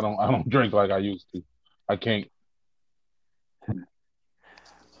because I don't drink like I used to. I can't.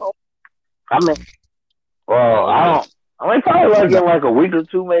 I probably in like a week or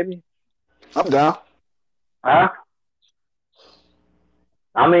two, maybe. I'm down. Huh?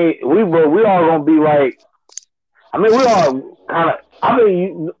 I mean, we all gonna be like. I mean, we all kind of. I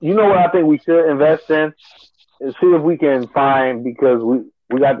mean, you know what I think we should invest in is see if we can find, because we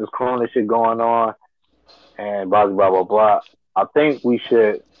got this corona shit going on and blah blah blah blah. I think we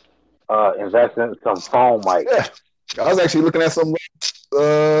should invest in some phone mics. Yeah. I was actually looking at some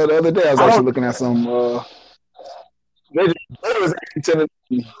the other day. I was actually looking at some.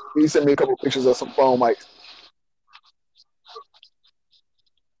 He sent me a couple pictures of some phone mics.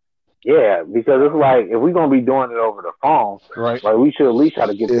 Yeah, because it's like if we're gonna be doing it over the phone, right? Like we should at least try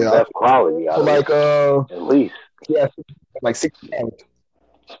to get the best quality out of it. At least, yeah, like $60.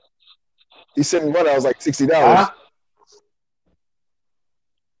 He sent me one. I was like $60.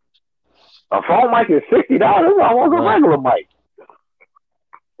 A phone mic is $60. I want a regular mic.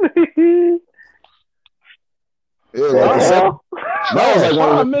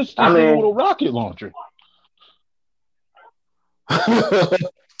 I missed this little rocket launcher.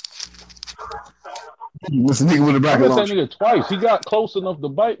 What's the nigga with the rocket launcher? I missed that nigga twice. He got close enough to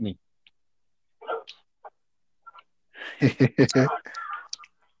bite me. Yeah,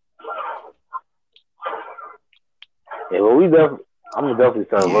 well, I'm gonna definitely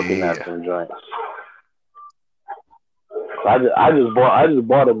start looking at some joints. I just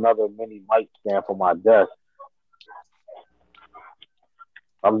bought another mini mic stand for my desk.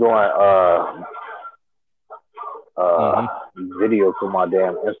 I'm doing videos for my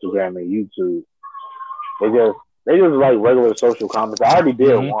damn Instagram and YouTube. They just like regular social comments. I already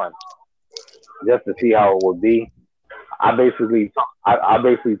did one just to see how it would be. I basically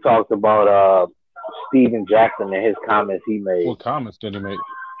talked about Steven Jackson and his comments he made. What comments did he make?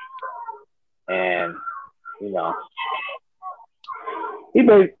 And he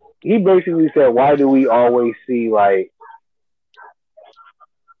basically said, why do we always see like?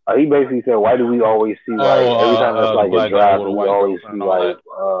 He basically said, why do we always see like every time there's like a draft, we always see like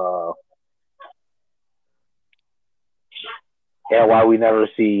and why we never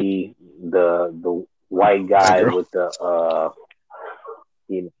see the white guy with the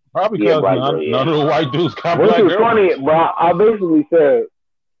probably because none of the white dudes got black girls. Which is funny, but I basically said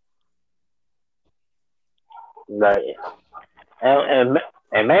like, and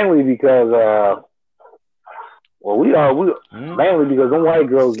mainly because mainly because them white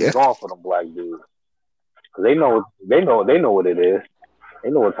girls is gone for them black dudes. Cause they know what it is. They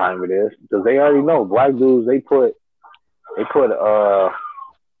know what time it is because they already know black dudes. They put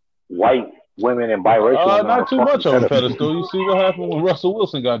white women and biracial women not too much on the pedestal. You see what happened when Russell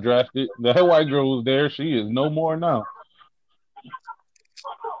Wilson got drafted? The white girl was there. She is no more now.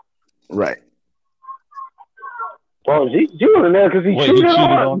 Right. Well, she was in there because he cheated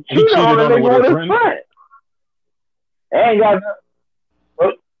on her with his friend. Ain't got.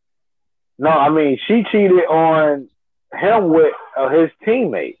 No, I mean she cheated on him with his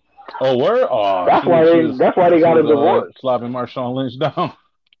teammate. Oh, word! Oh, that's why they got a divorce. Slopping Marshawn Lynch down.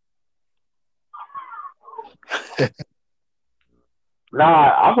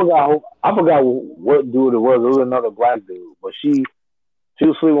 Nah, I forgot what dude it was. It was another black dude, but she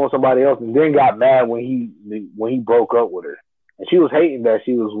was sleeping with somebody else, and then got mad when he broke up with her, and she was hating that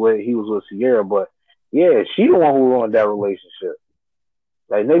he was with Sierra. But yeah, she the one who ruined that relationship.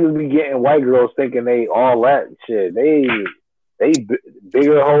 Like niggas be getting white girls thinking they all that shit. They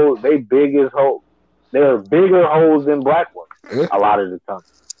bigger hoes. They biggest hoes. They're bigger hoes than black ones a lot of the time.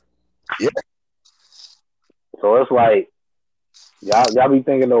 Yeah. So it's like y'all be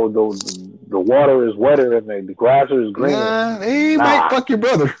thinking the water is wetter and the grass is greener. Nah, he might fuck your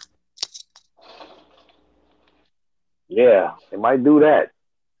brother. Yeah, it might do that.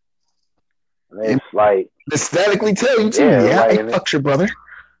 And it's like aesthetically tell you too. Yeah, like, he fucks your brother.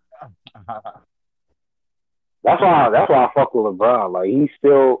 That's why I fuck with LeBron. Like he's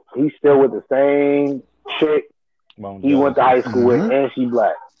still with the same chick he went to high school with, and she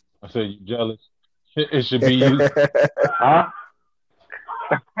black. I said you jealous. It should be you. Huh?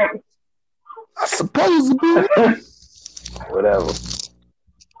 I suppose to be. Whatever.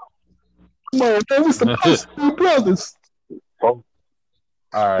 Come on, they were supposed to be brothers. All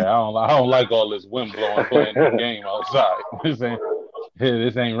right, I don't like all this wind blowing playing the game outside.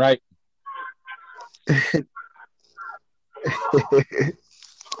 This ain't right.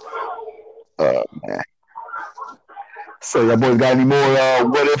 Man. So y'all boys got any more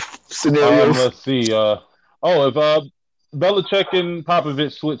what if scenarios? Let's see. If Belichick and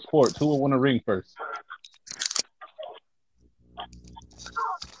Popovich switch sports, who will win a ring first?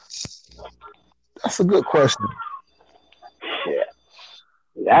 That's a good question. Yeah,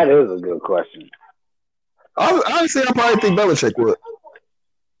 that is a good question. Honestly, I probably think Belichick would.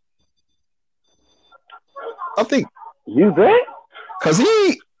 I think. You think? Because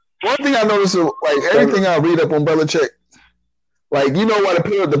one thing I noticed, like everything I read up on Belichick, like you know why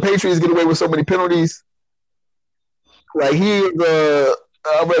the Patriots get away with so many penalties? Like I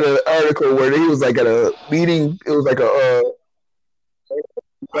read an article where he was like at a meeting. It was like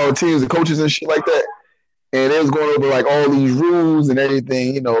teams and coaches and shit like that, and they was going over like all these rules and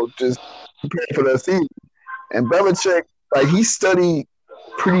everything, just preparing for the season. And Belichick, like he studied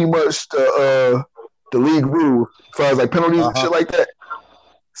pretty much the league rules as far as like penalties and shit like that.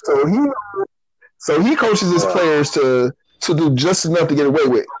 So he coaches his players to do just enough to get away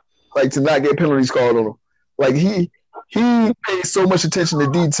with, like to not get penalties called on them. Like he pays so much attention to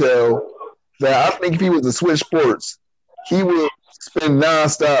detail that I think if he was to switch sports, he would spend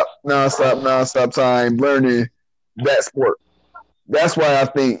nonstop time learning that sport. That's why I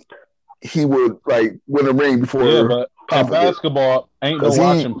think he would like win a ring before. Yeah, but in basketball, ain't no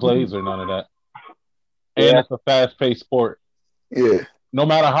watching plays or none of that. And it's a fast-paced sport. Yeah. No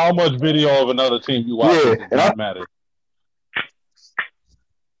matter how much video of another team you watch, it doesn't matter.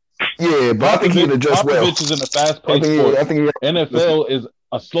 Yeah, but I think he would adjust well. Popovich is in a fast-paced sport. NFL is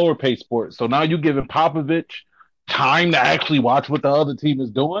a slower-paced sport. So now you're giving Popovich time to actually watch what the other team is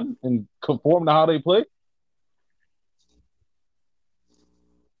doing and conform to how they play?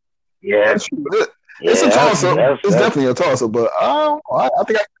 Yeah. It's a toss-up. It's definitely a toss-up, but I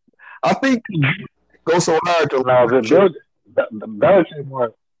think go so hard to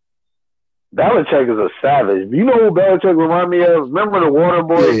Belichick is a savage. You know who Belichick remind me of? Remember the Water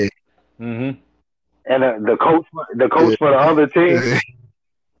Boy? Yeah. Mm-hmm. And the coach for the other team?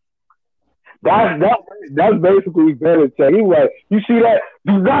 That's basically Belichick. He was like, you see that?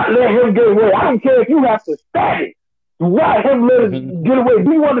 Do not let him get away. I don't care if you have to stab it. Do not let him get away.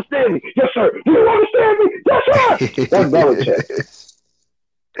 Do you understand me? Yes, sir. Do you understand me? Yes, sir. That's Belichick.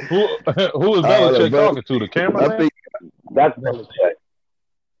 Who is Belichick talking to? The cameraman? I think that's Belichick.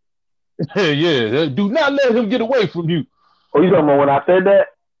 Yeah. Do not let him get away from you. Oh, you talking about when I said that?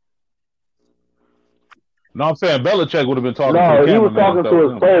 No, I'm saying Belichick would have been talking to No, the he was cameraman. talking to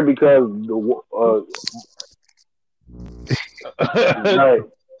his player because right.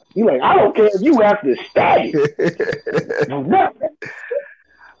 He like, I don't care if you have to stab it.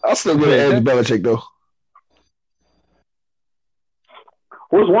 I'll still go to Edge Belichick though.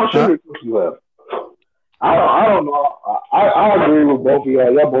 Which one sugar you have? I don't know. I agree with both of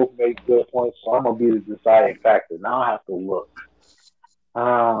y'all. Y'all both make good points, so I'm gonna be the deciding factor. Now I have to look.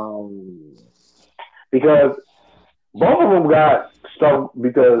 Because both of them got stuff.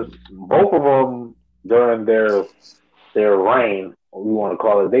 Because both of them during their reign, what we want to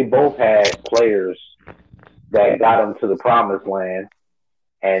call it, they both had players that got them to the promised land,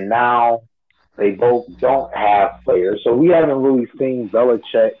 and now they both don't have players. So we haven't really seen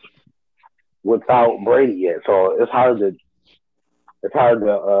Belichick without Brady yet. So it's hard to Star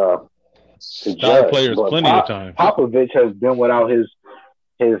judge. players But plenty of times. Popovich has been without his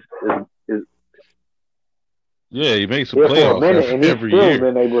yeah, he makes some for a playoffs minute, and he's every still year.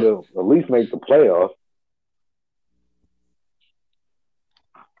 been able to at least make the playoffs.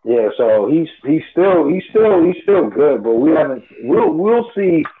 Yeah, so he's still good, but we haven't. We'll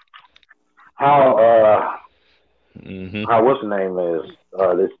see how how what's the name is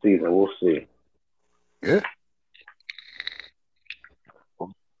this season. We'll see. Yeah.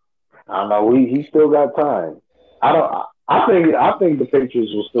 I don't know. He still got time. I think the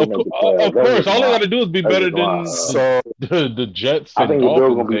Patriots will still make the playoffs. Of course, all they got to do is be better than the Jets I and think the Bills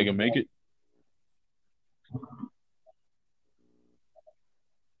Dolphins. will They can make it.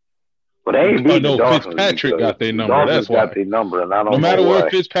 But they ain't beat the Dolphins. Fitzpatrick got their number. Dolphins That's why. got their number, and I don't know no matter why. where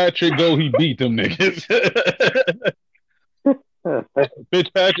Fitzpatrick go, he beat them niggas.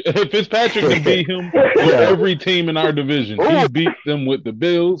 Fitzpatrick can beat him with every team in our division. He beat them with the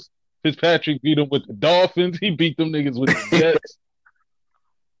Bills. Fitzpatrick beat them with the Dolphins. He beat them niggas with the Jets.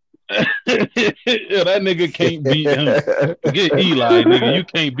 Yeah, that nigga can't beat him. Forget Eli, nigga. You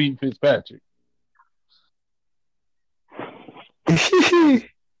can't beat Fitzpatrick. I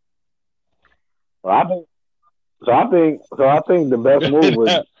think the best move was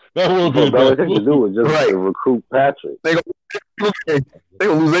that would be for Belichick to do was just to recruit Patrick. They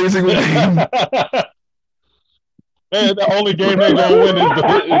gonna lose every single game. Man, the only game they're gonna win is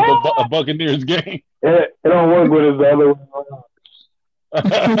the Buccaneers game. It don't work when it's the other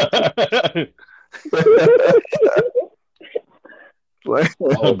way.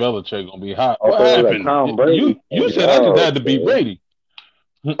 Belichick gonna be hot. What happened? You said I just had to beat Brady.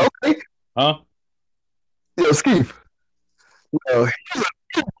 Okay. Huh? Yo, Skeef. Well, he's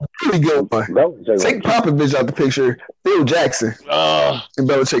a really good one. Take Popovich out the picture. Phil Jackson and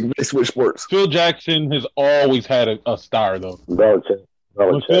Belichick, they switch sports. Phil Jackson has always had a star, though. Belichick.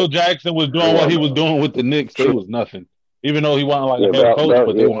 When Phil Jackson was doing what he was doing with the Knicks, they was nothing. Even though he wasn't like a head coach,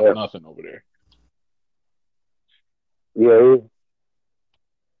 but they want nothing over there. Yeah.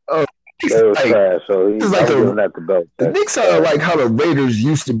 They were like, trash, so he's like giving that to Belichick. The Knicks are like how the Raiders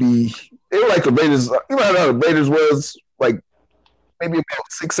used to be. They were like the Raiders. You know how the Raiders was like maybe about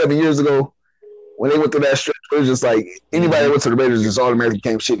 6-7 years ago when they went through that stretch. It was just like anybody that went to the Raiders just automatically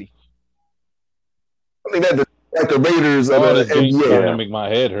became shitty. I think that like the Raiders of the NBA. Starting to make my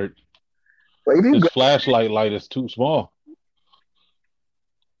head hurt. Like, this flashlight light is too small.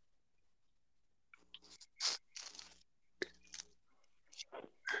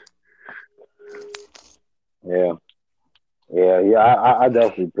 Yeah. I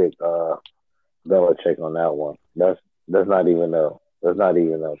definitely picked Belichick on that one. That's not even a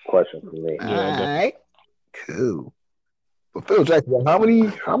question for me. All right, cool. But Phil Jackson, how many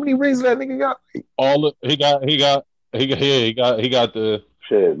rings that nigga got? He got the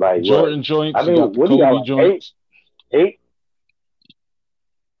shit like Jordan joints. I mean, got the Kobe got, joints. 8?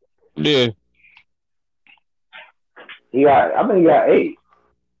 Yeah. He got 8,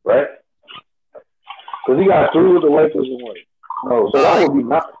 right? Because he got 3 with the Lakers and 1. No, so that would be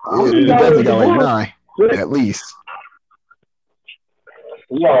 9. He definitely got like 9, at least.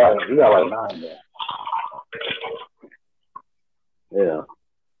 He got like 9 there. Yeah.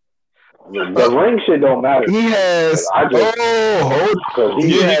 The ring shit don't matter. He has. He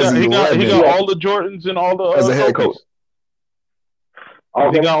got all the Jordans and all the as a head coach.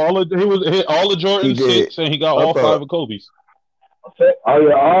 Okay. He got all the Jordan 6 and he got all 5 of Kobe's. Okay. Oh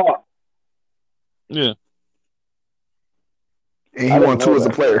yeah. Yeah. And he won 2 as a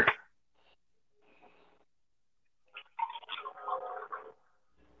player.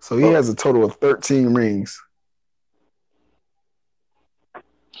 So he has a total of 13 rings.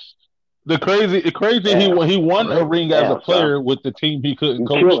 The crazy he won a ring as a player with the team he couldn't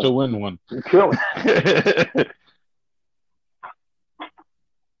coach to win one.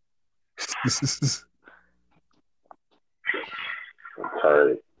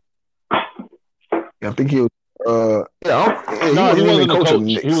 heard it. Yeah, I think he was. He No, he wasn't even wasn't a coaching coach. the He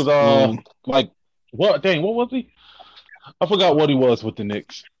Knicks. was like what? Dang, what was he? I forgot what he was with the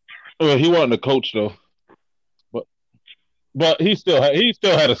Knicks. He wasn't a coach though, but he still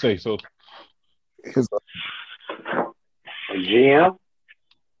had a say so. His, A GM?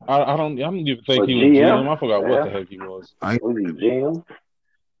 I don't even think A he was GM? GM. I forgot what Yeah. the heck he was. Was he GM?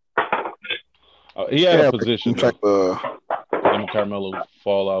 He had yeah, a position like, though. Him and Carmelo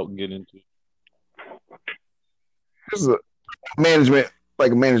fall out and get into. this is a management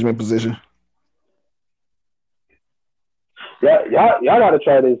position. Yeah, y'all gotta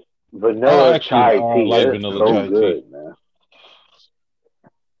try this vanilla chai tea. Like It's vanilla so chai good, tea. man.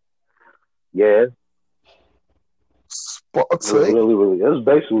 Yeah, it's really, really. It's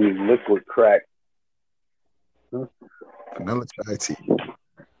basically liquid crack. Vanilla chai tea.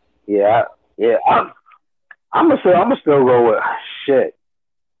 Yeah. I'm gonna still go with shit.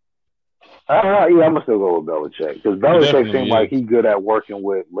 I'm gonna still go with Belichick because Belichick seems like he's good at working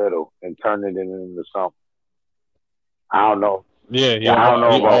with little and turning it into something. I don't know. Yeah, I don't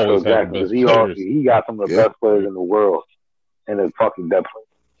know about Phil Jackson because he got some of the best players in the world in his fucking depth.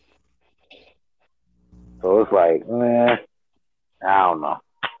 So it's like, man, I don't know.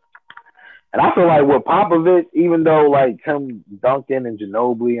 And I feel like with Popovich, even though like Tim Duncan and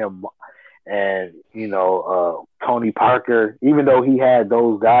Ginobili and Tony Parker, even though he had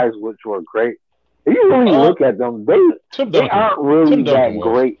those guys which were great, if you really look at them, they aren't really that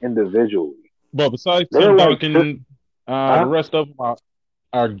great individually. But besides Tim Duncan, the rest of them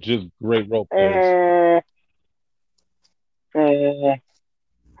are just great role players. I'm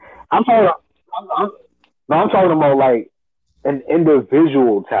talking about like an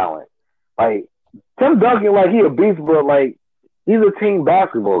individual talent. Like Tim Duncan, like he a beast, but like he's a team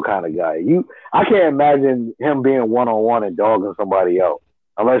basketball kind of guy. I can't imagine him being one-on-one and dogging somebody else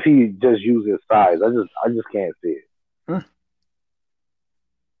unless he just uses size. I just can't see it.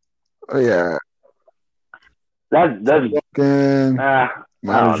 Oh yeah, that's Duncan,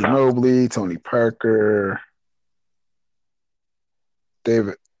 Manu Ginobili, Tony Parker,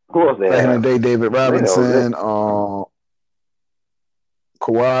 David. Who else back in the day? David Robinson,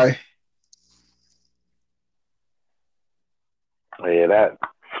 Kawhi. Yeah, that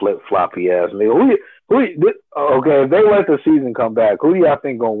flip-floppy ass nigga. Okay, if they let the season come back, who do y'all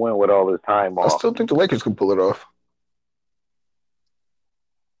think gonna win with all this time off? I still think the Lakers can pull it off.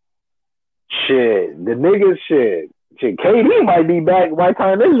 Shit, the niggas shit. KD might be back by the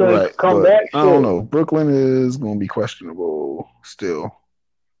time this come back. I don't know. Brooklyn is gonna be questionable still.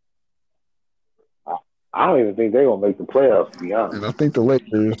 I don't even think they're gonna make the playoffs, to be honest. And I think the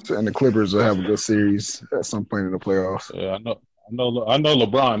Lakers and the Clippers will have a good series at some point in the playoffs. Yeah, I know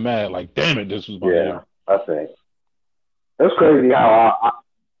LeBron mad. Like, damn it, this was my year. I think that's crazy how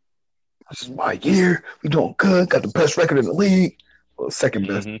this is my year. We doing good. Got the best record in the league. Well, second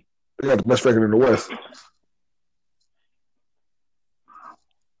best. Mm-hmm. They got the best record in the West.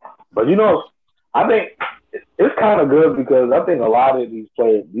 But I think it's kind of good because I think a lot of these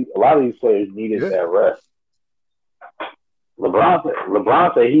players needed that rest.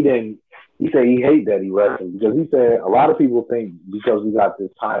 LeBron said he didn't. He said he hated that he rested because he said a lot of people think because we got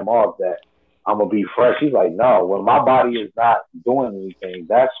this time off that I'm gonna be fresh. He's like, no, when my body is not doing anything,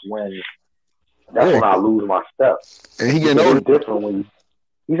 that's when I lose my step. And he getting older.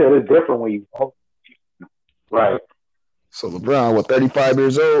 He said it's different when you right. So LeBron, 35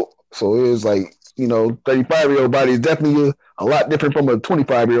 years old? So it was like, 35-year-old body is definitely a lot different from a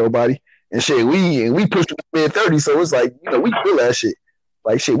 25-year-old body. And shit, we pushed to mid-30s, so it's like, we feel that shit.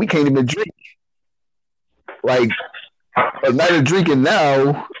 Like, shit, we can't even drink. Like, a night of drinking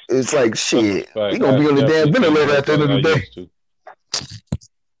now, it's like, shit, we gonna be on the damn ventilator at the end of the day.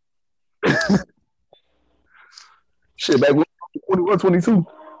 Shit, back when 21, 22.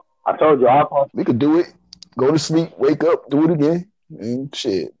 I told you, we could do it. Go to sleep, wake up, do it again, and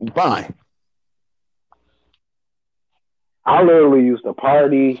shit, fine. I literally used to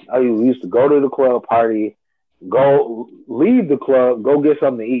party. I used to go to the club, party, go leave the club, go get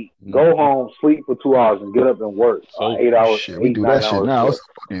something to eat, go home, sleep for 2 hours, and get up and work 8 hours. Shit, we do that shit now. It's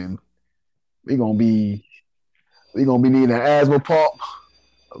fucking. We gonna be needing an asthma pump,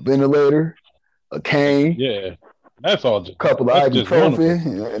 a ventilator, a cane. Yeah, that's all. Just, a couple of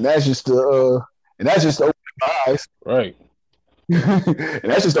ibuprofen, and that's just to open our eyes. Right. And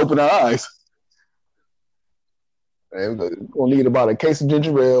that's just to open our eyes. And we're gonna need about a case of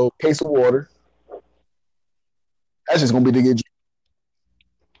ginger ale, case of water. That's just gonna be to get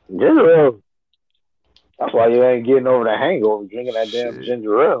ginger ale. That's why you ain't getting over the hangover drinking that damn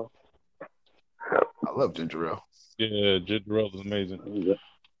ginger ale. I love ginger ale. Yeah, Jarrell is amazing.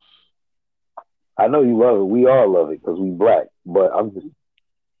 I know you love it. We all love it because we black. But I'm just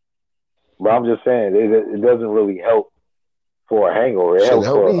saying it doesn't really help for a hangover. It helps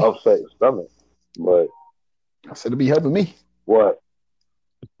for an upset stomach. But I said it'd be helping me. What?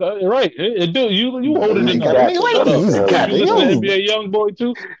 Right. It do. You hold it in the You listen to NBA Youngboy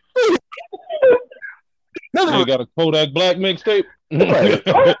too? You got a Kodak Black mixtape? Right.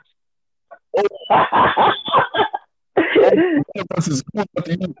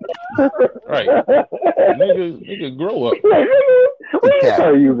 Right. Nigga, grow up. When you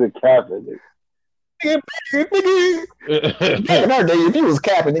start using capping? Back in our day, if he was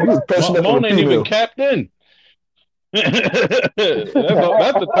capping, he was pressing up on the ain't even capped in. That's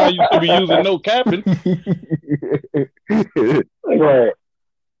the time you should be using no capping. Right.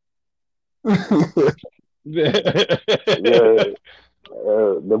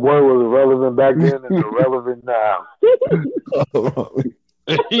 The word was relevant back then and irrelevant now.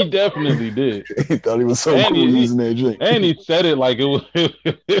 He definitely did. He thought he was so cool using that drink. And he said it like it was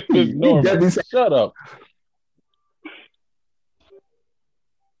normal. Shut up.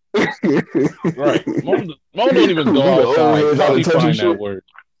 Right. Mo don't even go outside. How he find that word?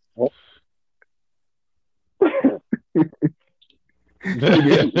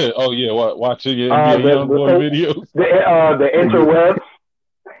 Oh yeah, watching your young boy videos. The interwebs.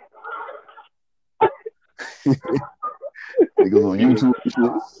 Niggas on YouTube.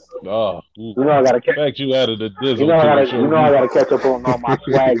 Oh, you know I gotta catch you out of the dizzle. You know I gotta catch up on all my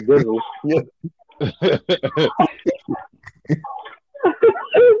swag dizzles. Yeah.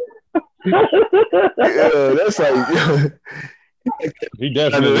 Yeah, that's like he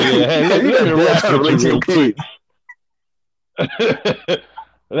definitely. Hey, let me rap with you real quick.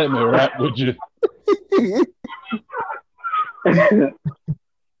 Let me rap with you.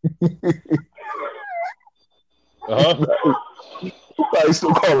 I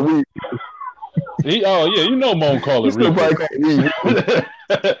still call it weed. Oh yeah, you know Mo call it weed.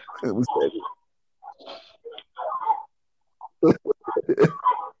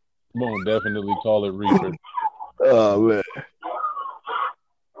 Mo definitely call it reefer. Oh man.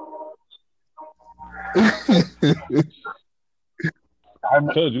 I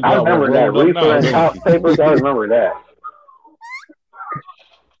remember that reefer and house papers. I remember that.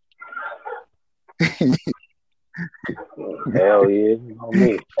 Hell yeah, you know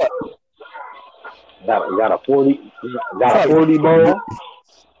me. Got a 40. Got a 40 bowl.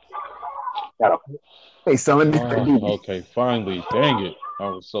 Hey, son. Okay, finally. Dang it. I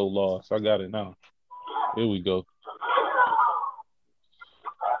was so lost. I got it now. Here we go.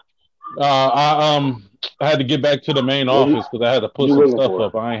 I had to get back to the main office because I had to put some stuff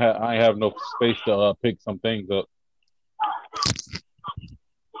up. I ain't have no space to pick some things up.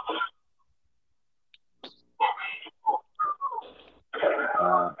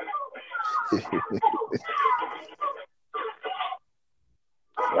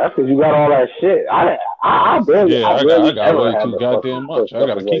 That's because you got all that shit. I barely. I got way too goddamn much. I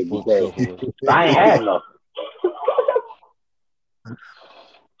gotta keep putting stuff away. I ain't had nothing.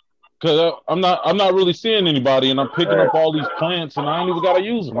 Cause I'm not really seeing anybody, and I'm picking up all these plants, and I ain't even gotta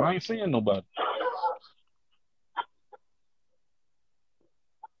use them. I ain't seeing nobody.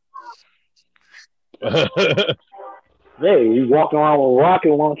 Hey, you walking around with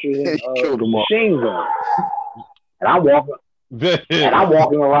rocket launchers and machine guns, and I'm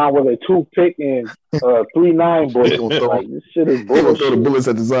walking around with a toothpick and 3-9 bullets. Like this shit is bullshit. Throw the bullets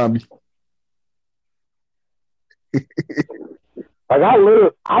at the zombie. Like I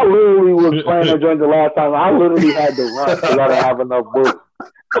literally was playing that joint the last time. I literally had to run because I didn't have enough bullets.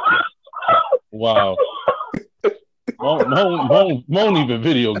 Wow. Won't even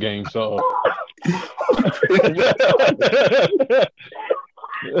video game, so.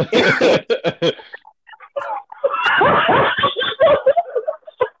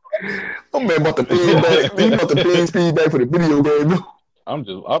 Oh man, about the feedback. He about the feedback for the video game. I'm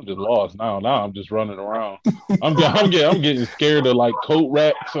just lost now. Now I'm just running around. I'm getting scared of like coat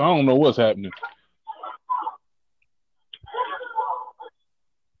racks. I don't know what's happening.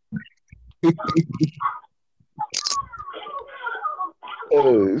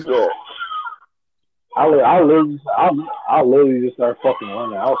 Oh shit! I literally just started fucking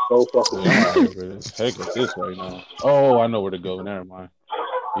running. I was so fucking running. Heck is this right now? Oh, I know where to go. Never mind.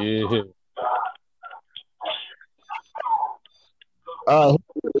 Yeah.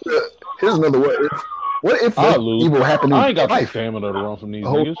 Here's another what if. What if evil happened in I ain't got life? the stamina to run from these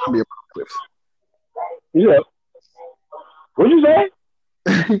niggas. Yeah. What'd you say?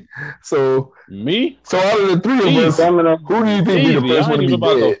 So me? So out of the three of us, who do you think be the first one to be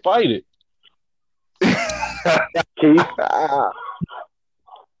dead? To fight it. Keith.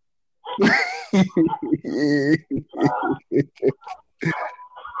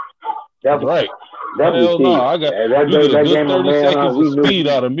 That's right. Hell no, I got you get a good 30 seconds of speed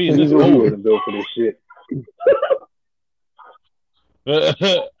out of me, and it's over. He wasn't built for this shit.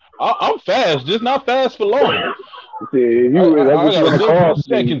 I'm fast, just not fast for long. I got a good 2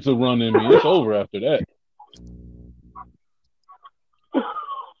 seconds to run in me. It's over after that.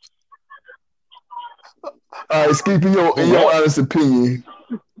 All right, Skip, in your honest opinion,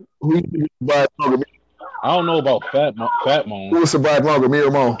 who you survive longer? I don't know about Fat Moan. Who will survive longer, me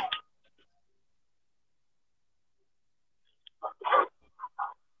or Mo?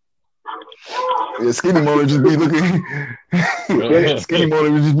 Yeah, Skinny Mo would just be looking. Skinny Mo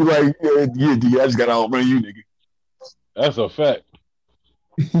would just be like, yeah, D, I just got to outrun you, nigga. That's a fact.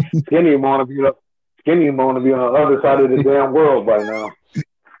 Skinny Mo to be on the other side of the damn world by now.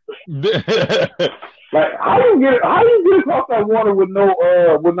 Like, how you get across that water with no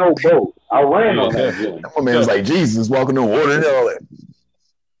boat? I ran on that joint. My man's like Jesus walking on water and all that.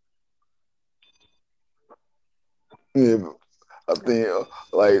 Yeah, I think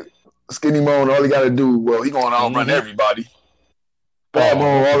like Skinny Moan, all he got to do, well, he going to outrun everybody. Fat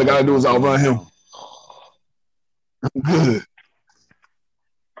Moan, all he got to do is outrun him. Good.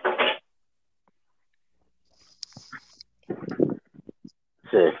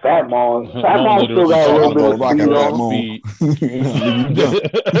 Shit, Fat Moan still got a little bit of speed on him.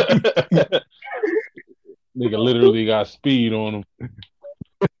 Nigga literally got speed on him.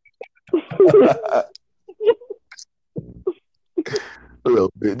 A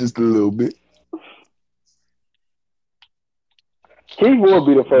little bit, just a little bit. Keith would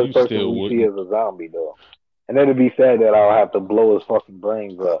be the first person we see as a zombie, though. And it'd be sad that I'll have to blow his fucking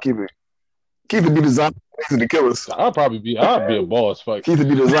brains up. Keith would be the zombie to the killers. I'd be a boss fight. Keith would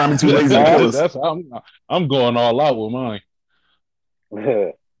be the zombie too lazy to killers. That's I'm going all out with mine.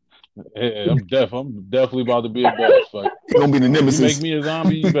 I'm definitely about to be a boss fight. You're gonna be the nemesis. You make me a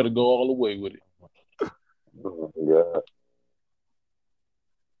zombie, you better go all the way with it.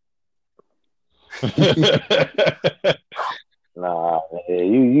 Nah,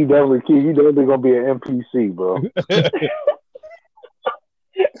 you definitely gonna be an NPC, bro.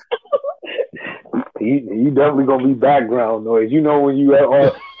 you definitely gonna be background noise. You know when you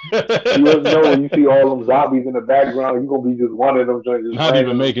when you see all them zombies in the background, you gonna be just one of them just not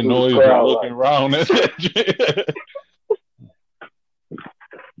even making noise or looking around.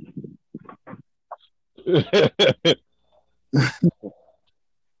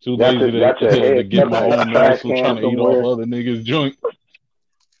 Too lazy to get my own noise, so trying to eat off other niggas' joint.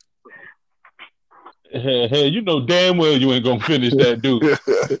 Hey, you know damn well you ain't gonna finish that dude.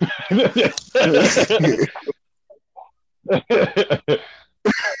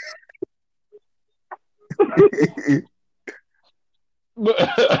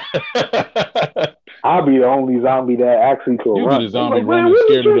 I'll be the only zombie that actually could run. You be the zombie running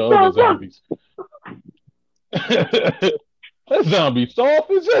scared of the other zombies. That zombie soft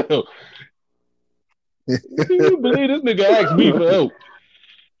as hell. You believe this nigga asked me for help?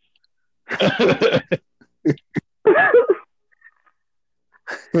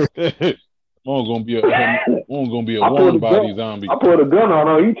 I'm gonna be a one body zombie. I put a gun on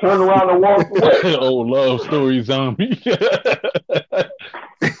her. He turned around and walked away. Old love story zombie.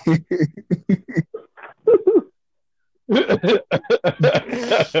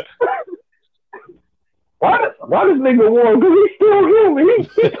 Why this nigga won? Because he's still human. He's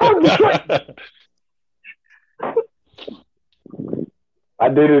totally straight. I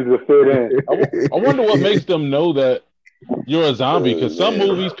did it to fit in. I wonder what makes them know that you're a zombie, because some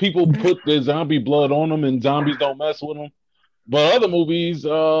movies people put their zombie blood on them and zombies don't mess with them, but other movies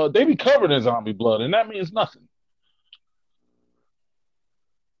they be covered in zombie blood and that means nothing.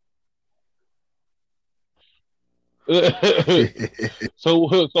 So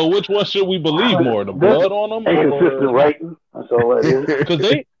which one should we believe more, the blood on them? Inconsistent writing. That's all that is.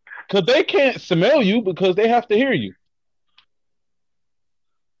 Because they can't smell you because they have to hear you.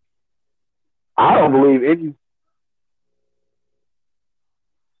 I don't believe any.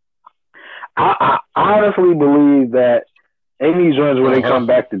 I honestly believe that any joints where they come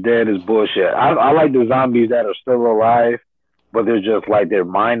back to dead is bullshit. I like the zombies that are still alive, but they're just like their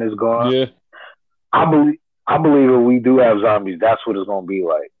mind is gone. Yeah. I believe if we do have zombies, that's what it's gonna be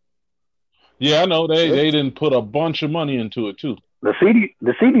like. Yeah, I know they didn't put a bunch of money into it too. The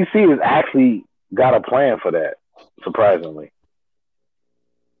CDC has actually got a plan for that, surprisingly.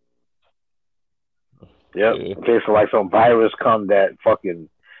 Yep. Yeah. In case of like some virus come that fucking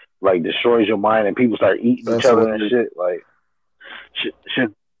like destroys your mind and people start eating each other and shit. Like, shit.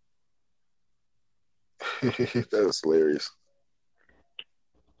 That was hilarious.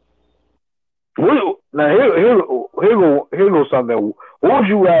 Now here goes something. What would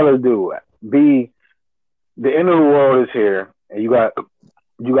you rather do? Be the end of the world is here, and you got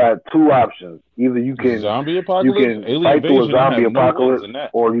two options. Either you can zombie apocalypse, you can alien fight through a invasion. zombie apocalypse,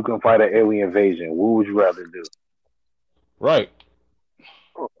 or you can fight an alien invasion. What would you rather do? Right.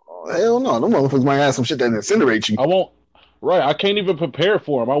 Hell no, them motherfuckers might have some shit that incinerates you. I won't. Right, I can't even prepare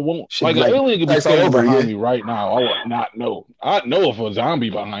for them. I won't. Shit, like an alien could be standing behind me right now. I would not know. I know if a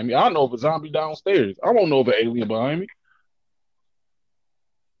zombie behind me. I know if a zombie downstairs. I won't know if an alien behind me.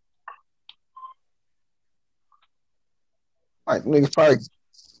 Like niggas probably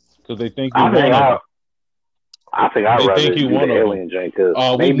because they think you one of them. I think I'd rather do the alien joint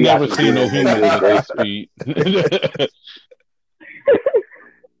because we've never seen no humans at this speed.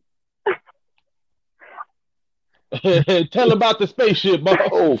 Tell about the spaceship, boy.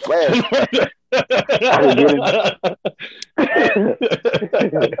 Oh, fast.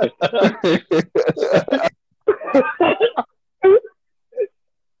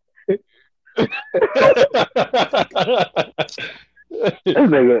 This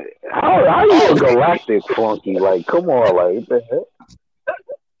nigga, how you a galactic flunky? Like, come on, like, what the hell?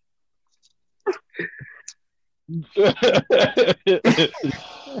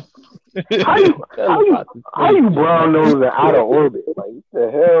 How you brown nose and out of orbit? Like, what the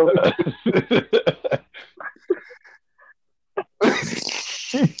hell?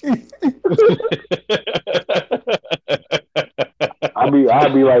 I'll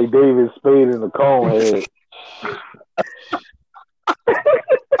be like David Spade in the cone head.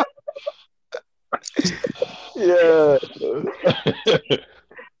 Yeah.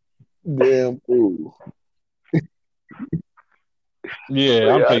 Damn fool. Yeah,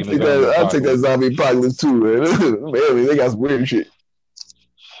 I'll take that zombie apocalypse too, man. Man, they got some weird shit.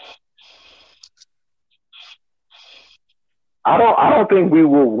 I don't think we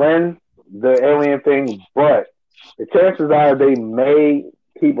will win the alien thing, but the chances are they may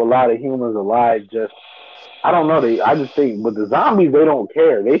keep a lot of humans alive. Just I don't know. I just think, but the zombies, they don't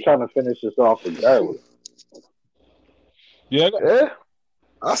care. They trying to finish this off regardless. Yeah.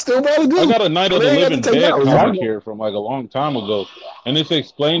 I still probably do. I got a Night of the Living Dead comic here from like a long time ago, and it's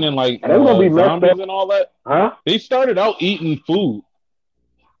explaining like zombies and all that. Huh? They started out eating food,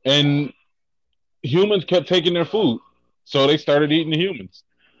 and humans kept taking their food, so they started eating the humans.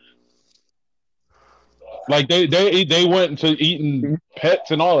 Like they went into eating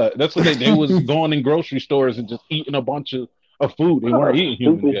pets and all that. That's what they was going in grocery stores and just eating a bunch of food. They weren't eating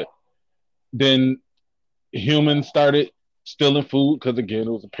humans yet. Then humans started stealing food because again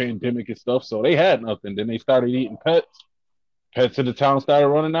it was a pandemic and stuff, so they had nothing. Then they started eating pets. Pets in the town started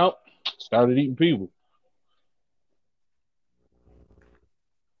running out. Started eating people.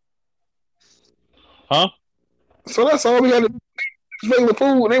 Huh? So that's all we had to do. Regular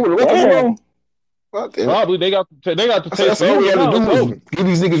food, and they would have left us alone. Probably they got the taste. That's all we had to do was give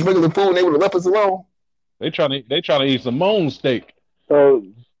these niggas regular food, and they would have left us alone. They trying to eat some moan steak. So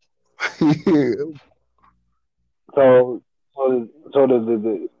the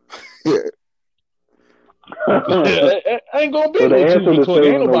yeah. Ain't gonna be so the answer to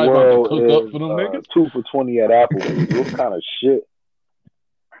saving the world cook is up for them niggas. 2 for $20 at Applebee's. What kind of shit?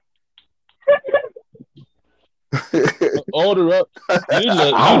 Order up. You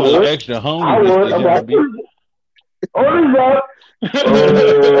look extra hungry. Order up.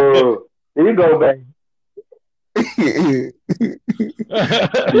 Here you go, baby.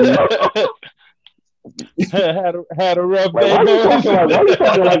 had a rough day. Why you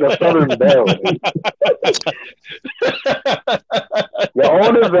talking like a Southern belle? Your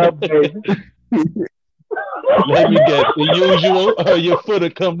order's up, baby. Let me guess. The usual, your foot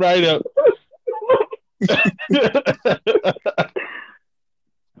will come right up.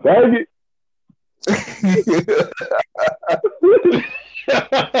 Thank you.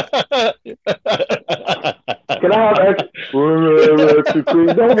 Can I have extra cream?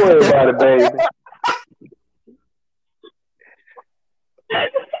 Don't worry about it, baby.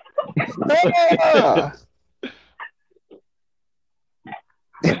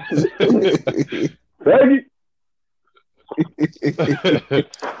 Thank you.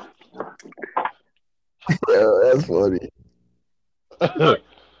 Yeah, that's funny.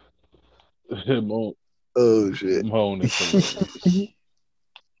 Oh shit.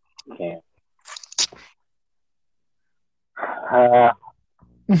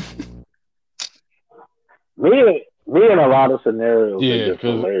 Me in a lot of scenarios are just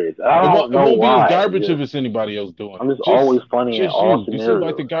hilarious. I don't know why. It won't be as garbage if it's anybody else doing it. I'm just always funny in all scenarios. You seem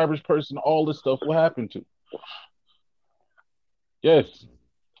like the garbage person all this stuff will happen to. Yes.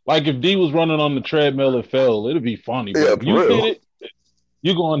 Like if D was running on the treadmill and fell, it'd be funny. But Yeah, if you for real. hit it,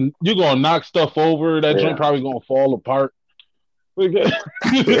 you're gonna knock stuff over. That joint probably gonna fall apart. It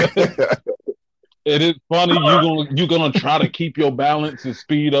is funny. You're gonna try to keep your balance and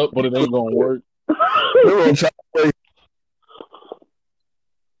speed up, but it ain't gonna work. We're gonna try to play.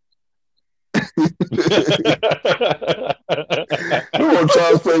 We're gonna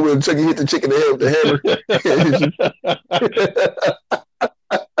try to play when Chucky hit the chick in the head with the hammer.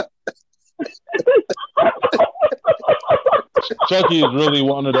 Chucky is really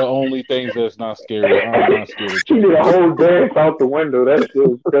one of the only things that's not scary. I'm not scared of Chucky. He did a whole dance out the window. That shit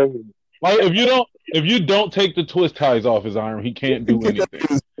was crazy. Like if you don't take the twist ties off his arm, he can't do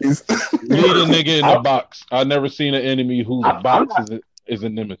anything. Lead a nigga in a box. I've never seen an enemy whose box is a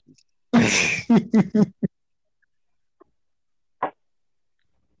nemesis.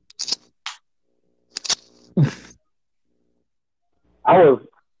 I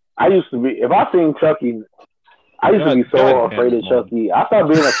used to be, if I seen Chucky, I used to be so afraid of Chucky. I stopped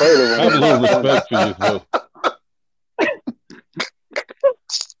being afraid of him. I have a little respect for you, though.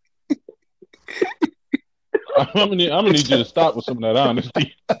 I'm gonna need you to stop with some of that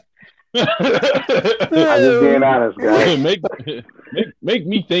honesty. I'm just being honest, guys. make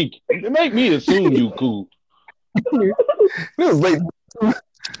me think. Make me assume you cool. It was late.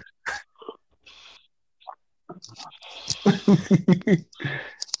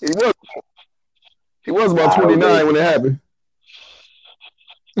 He was about 29 when it happened.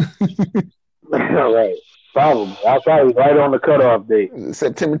 Right. Probably. I was right on the cutoff date.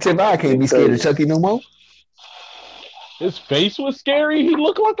 September 10th, I can't be scared of Chucky no more. His face was scary. He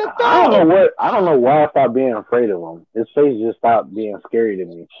looked like a dog. I don't know why I stopped being afraid of him. His face just stopped being scary to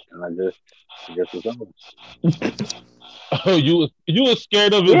me, and I guess it's over. Oh, you were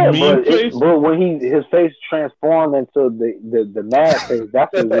scared of his mean face? But when his face transformed into the mad face,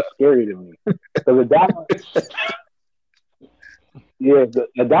 that's what was scary to me. So the dollar,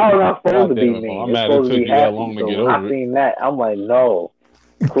 the dollar not supposed to be mean. I'm mad it took you that long to get over it. I seen that, I'm like, no,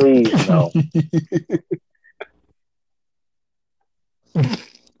 please, no.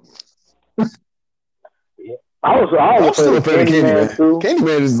 I was still afraid of Candyman too.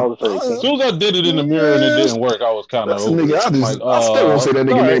 Candyman is. As soon as I did it in the mirror and it didn't work, I was kind of over it. I still won't say that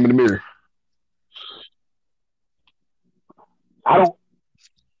nigga name in the mirror. I don't.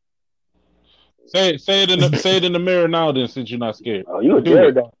 Say it in the mirror now, then, since you're not scared. Oh, you a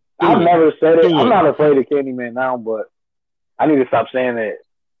scared though. I've never said it. I'm not afraid of Candyman now, but I need to stop saying that.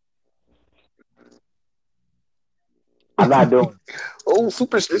 I'm not doing it. Oh,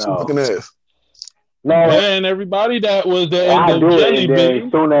 superstitious looking ass. No, and everybody, that was the end of Jelly Bean.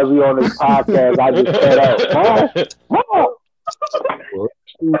 As soon as we on this podcast, I just said out.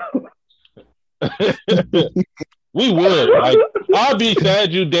 We would. Like, I'll be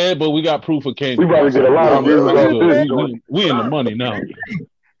sad you dead, but we got proof of Candyman. We gotta get a lot of views. We in the money now.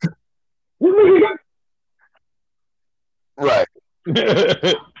 Right.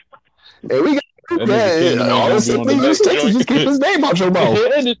 And we got just keep his name out your mouth.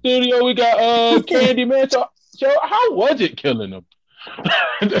 In the studio, we got Candyman. So how was it killing him?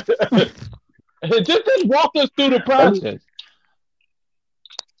 just walk us through the process.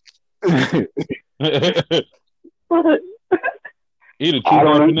 He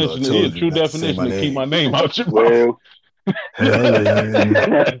the true definition to keep my name out your mouth.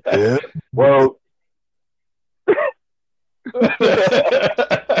 Well,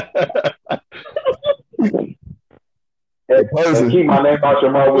 keep my name out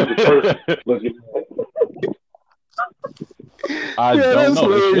your mouth with the person. I don't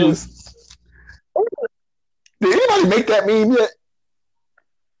know. Did anybody make that meme yet?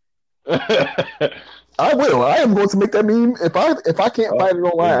 I will. I am going to make that meme. If I can't find it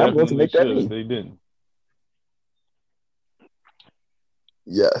online, I'm going to make that meme. They didn't.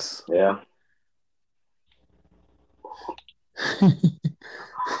 Yes. Yeah.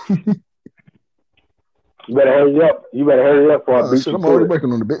 You better hurry up. For I beat you. I'm already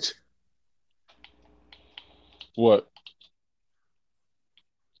working on the bitch. What?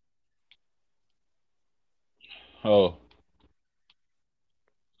 Oh.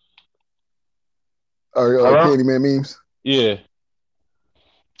 Candyman memes? Yeah.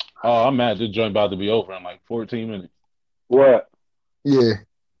 Oh, I'm mad. This joint about to be over in like 14 minutes. What? Yeah.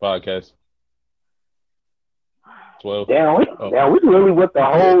 Podcast. 12. Damn, we really went the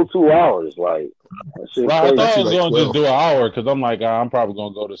whole 2 hours. Like, right, I thought I was going to just do an hour because I'm like, I'm probably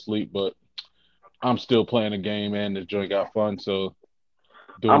going to go to sleep, but I'm still playing a game and the joint got fun. So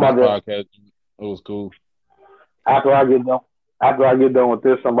doing the podcast, it was cool. After I get done with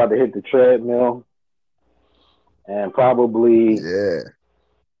this, I'm about to hit the treadmill and probably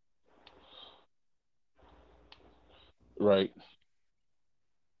Right.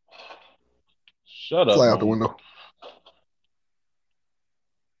 Shut up, Fly out the Moan. window.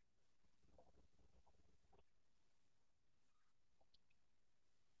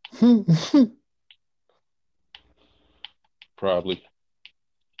 Probably.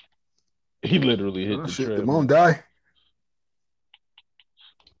 He literally hit Oh the shit! Did treadmill. Mom die?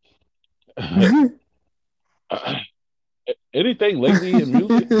 Anything lately in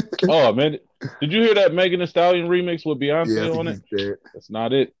music? Oh man, did you hear that Megan Thee Stallion remix with Yeah, I Beyonce think on it? he's dead. That's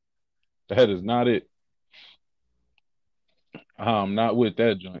not it. That is not it. I'm not with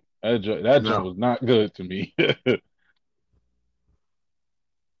that joint. That joint No, was not good to me. Yeah,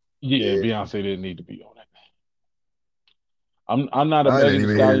 yeah, Beyonce didn't need to be on it. I'm not a I didn't Megan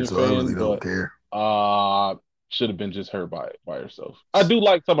Thee even hear it, Stallion so I really fan, don't but care. should have been just her by herself. I do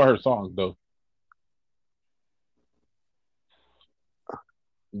like some of her songs though.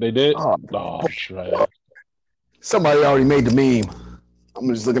 They did. Oh, Oh, trash. somebody already made the meme.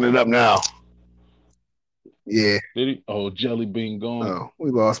 I'm just looking it up now. Yeah. Did he? Oh, Jelly Bean gone. Oh, we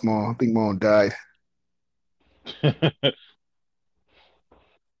lost Mom. I think Mom died.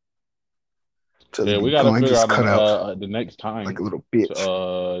 Jelly Yeah, we bean got to gone. He figure just out cut out the next time like a little bitch.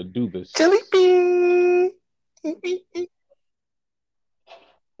 to do this. Jelly bean.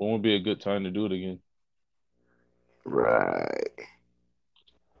 When would be a good time to do it again? Right.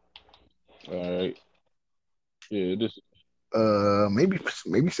 All right. Yeah, this.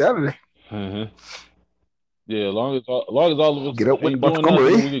 Maybe Saturday. Uh-huh. Yeah, as long as all of us Get up with ain't doing nothing,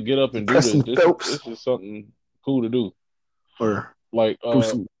 Montgomery. we could get up and do Preston this. Phelps. This is something cool to do. Or Like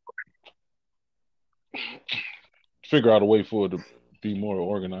Bruce. figure out a way for it to be more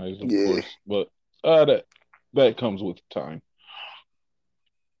organized, of Yeah. course. But that comes with time.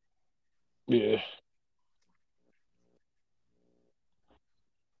 Yeah.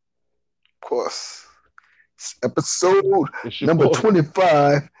 Of course. It's episode It's your number boy.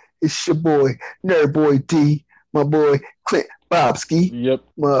 25. It's your boy, Nerd Boy D, my boy Clint Bobski, Yep.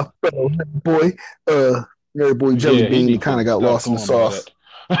 my fellow nerd boy, Nerd Boy Jelly Bean. He kind of got lost in the sauce.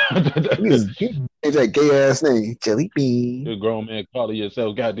 He changed that gay ass name, Jelly Bean. You're a grown man calling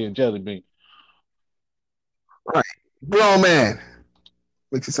yourself goddamn Jelly Bean. Right. Grown man.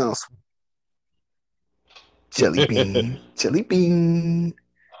 Makes it sound sweet. Jelly Bean. Jelly Bean.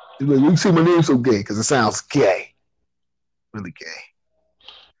 You see my name so gay because it sounds gay. Really gay.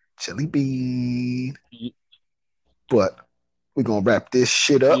 Jelly Bean. But we're going to wrap this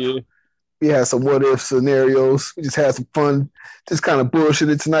shit up. Yeah. We had some what if scenarios. We just had some fun, just kind of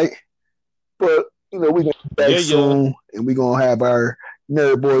bullshitted tonight. But, we're going to be back soon. And we're going to have our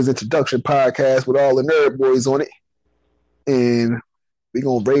Nerd Boys introduction podcast with all the Nerd Boys on it. And we're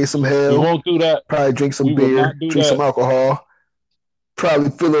going to raise some hell. We won't do that. Probably drink some beer, drink some alcohol. Probably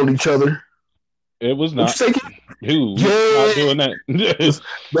fill on each other. It was not. What you say? Dude, we're not doing that.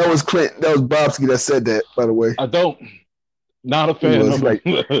 That was Clint. That was Bobski that said that, by the way. I don't. Not a fan of like,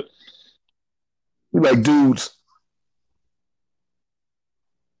 him. We like dudes.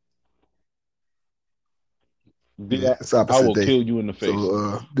 Yeah, it's opposite I will day. Kill you in the face.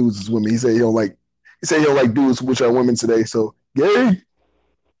 So dudes is women. He said he don't like dudes which are women today. So gay.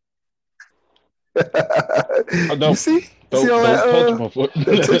 You see? Don't all that, touch my foot.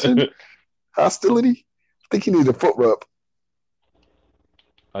 That tension, hostility. I think he needs a foot rub.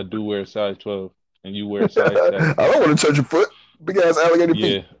 I do wear size 12, and you wear size 7. I don't want to touch your foot. Big ass alligator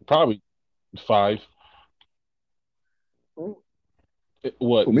feet. Yeah, probably 5.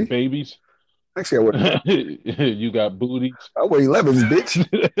 What? Me? Babies? Actually, I wear. You got booties. I wear 11s, bitch.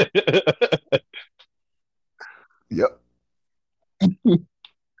 Yep.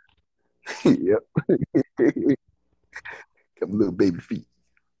 Yep. Got little baby feet.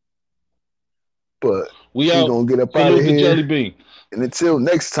 But we're going to get up out of here. Jelly Bean. And until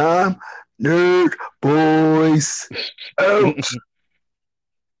next time, Nerd Boys out.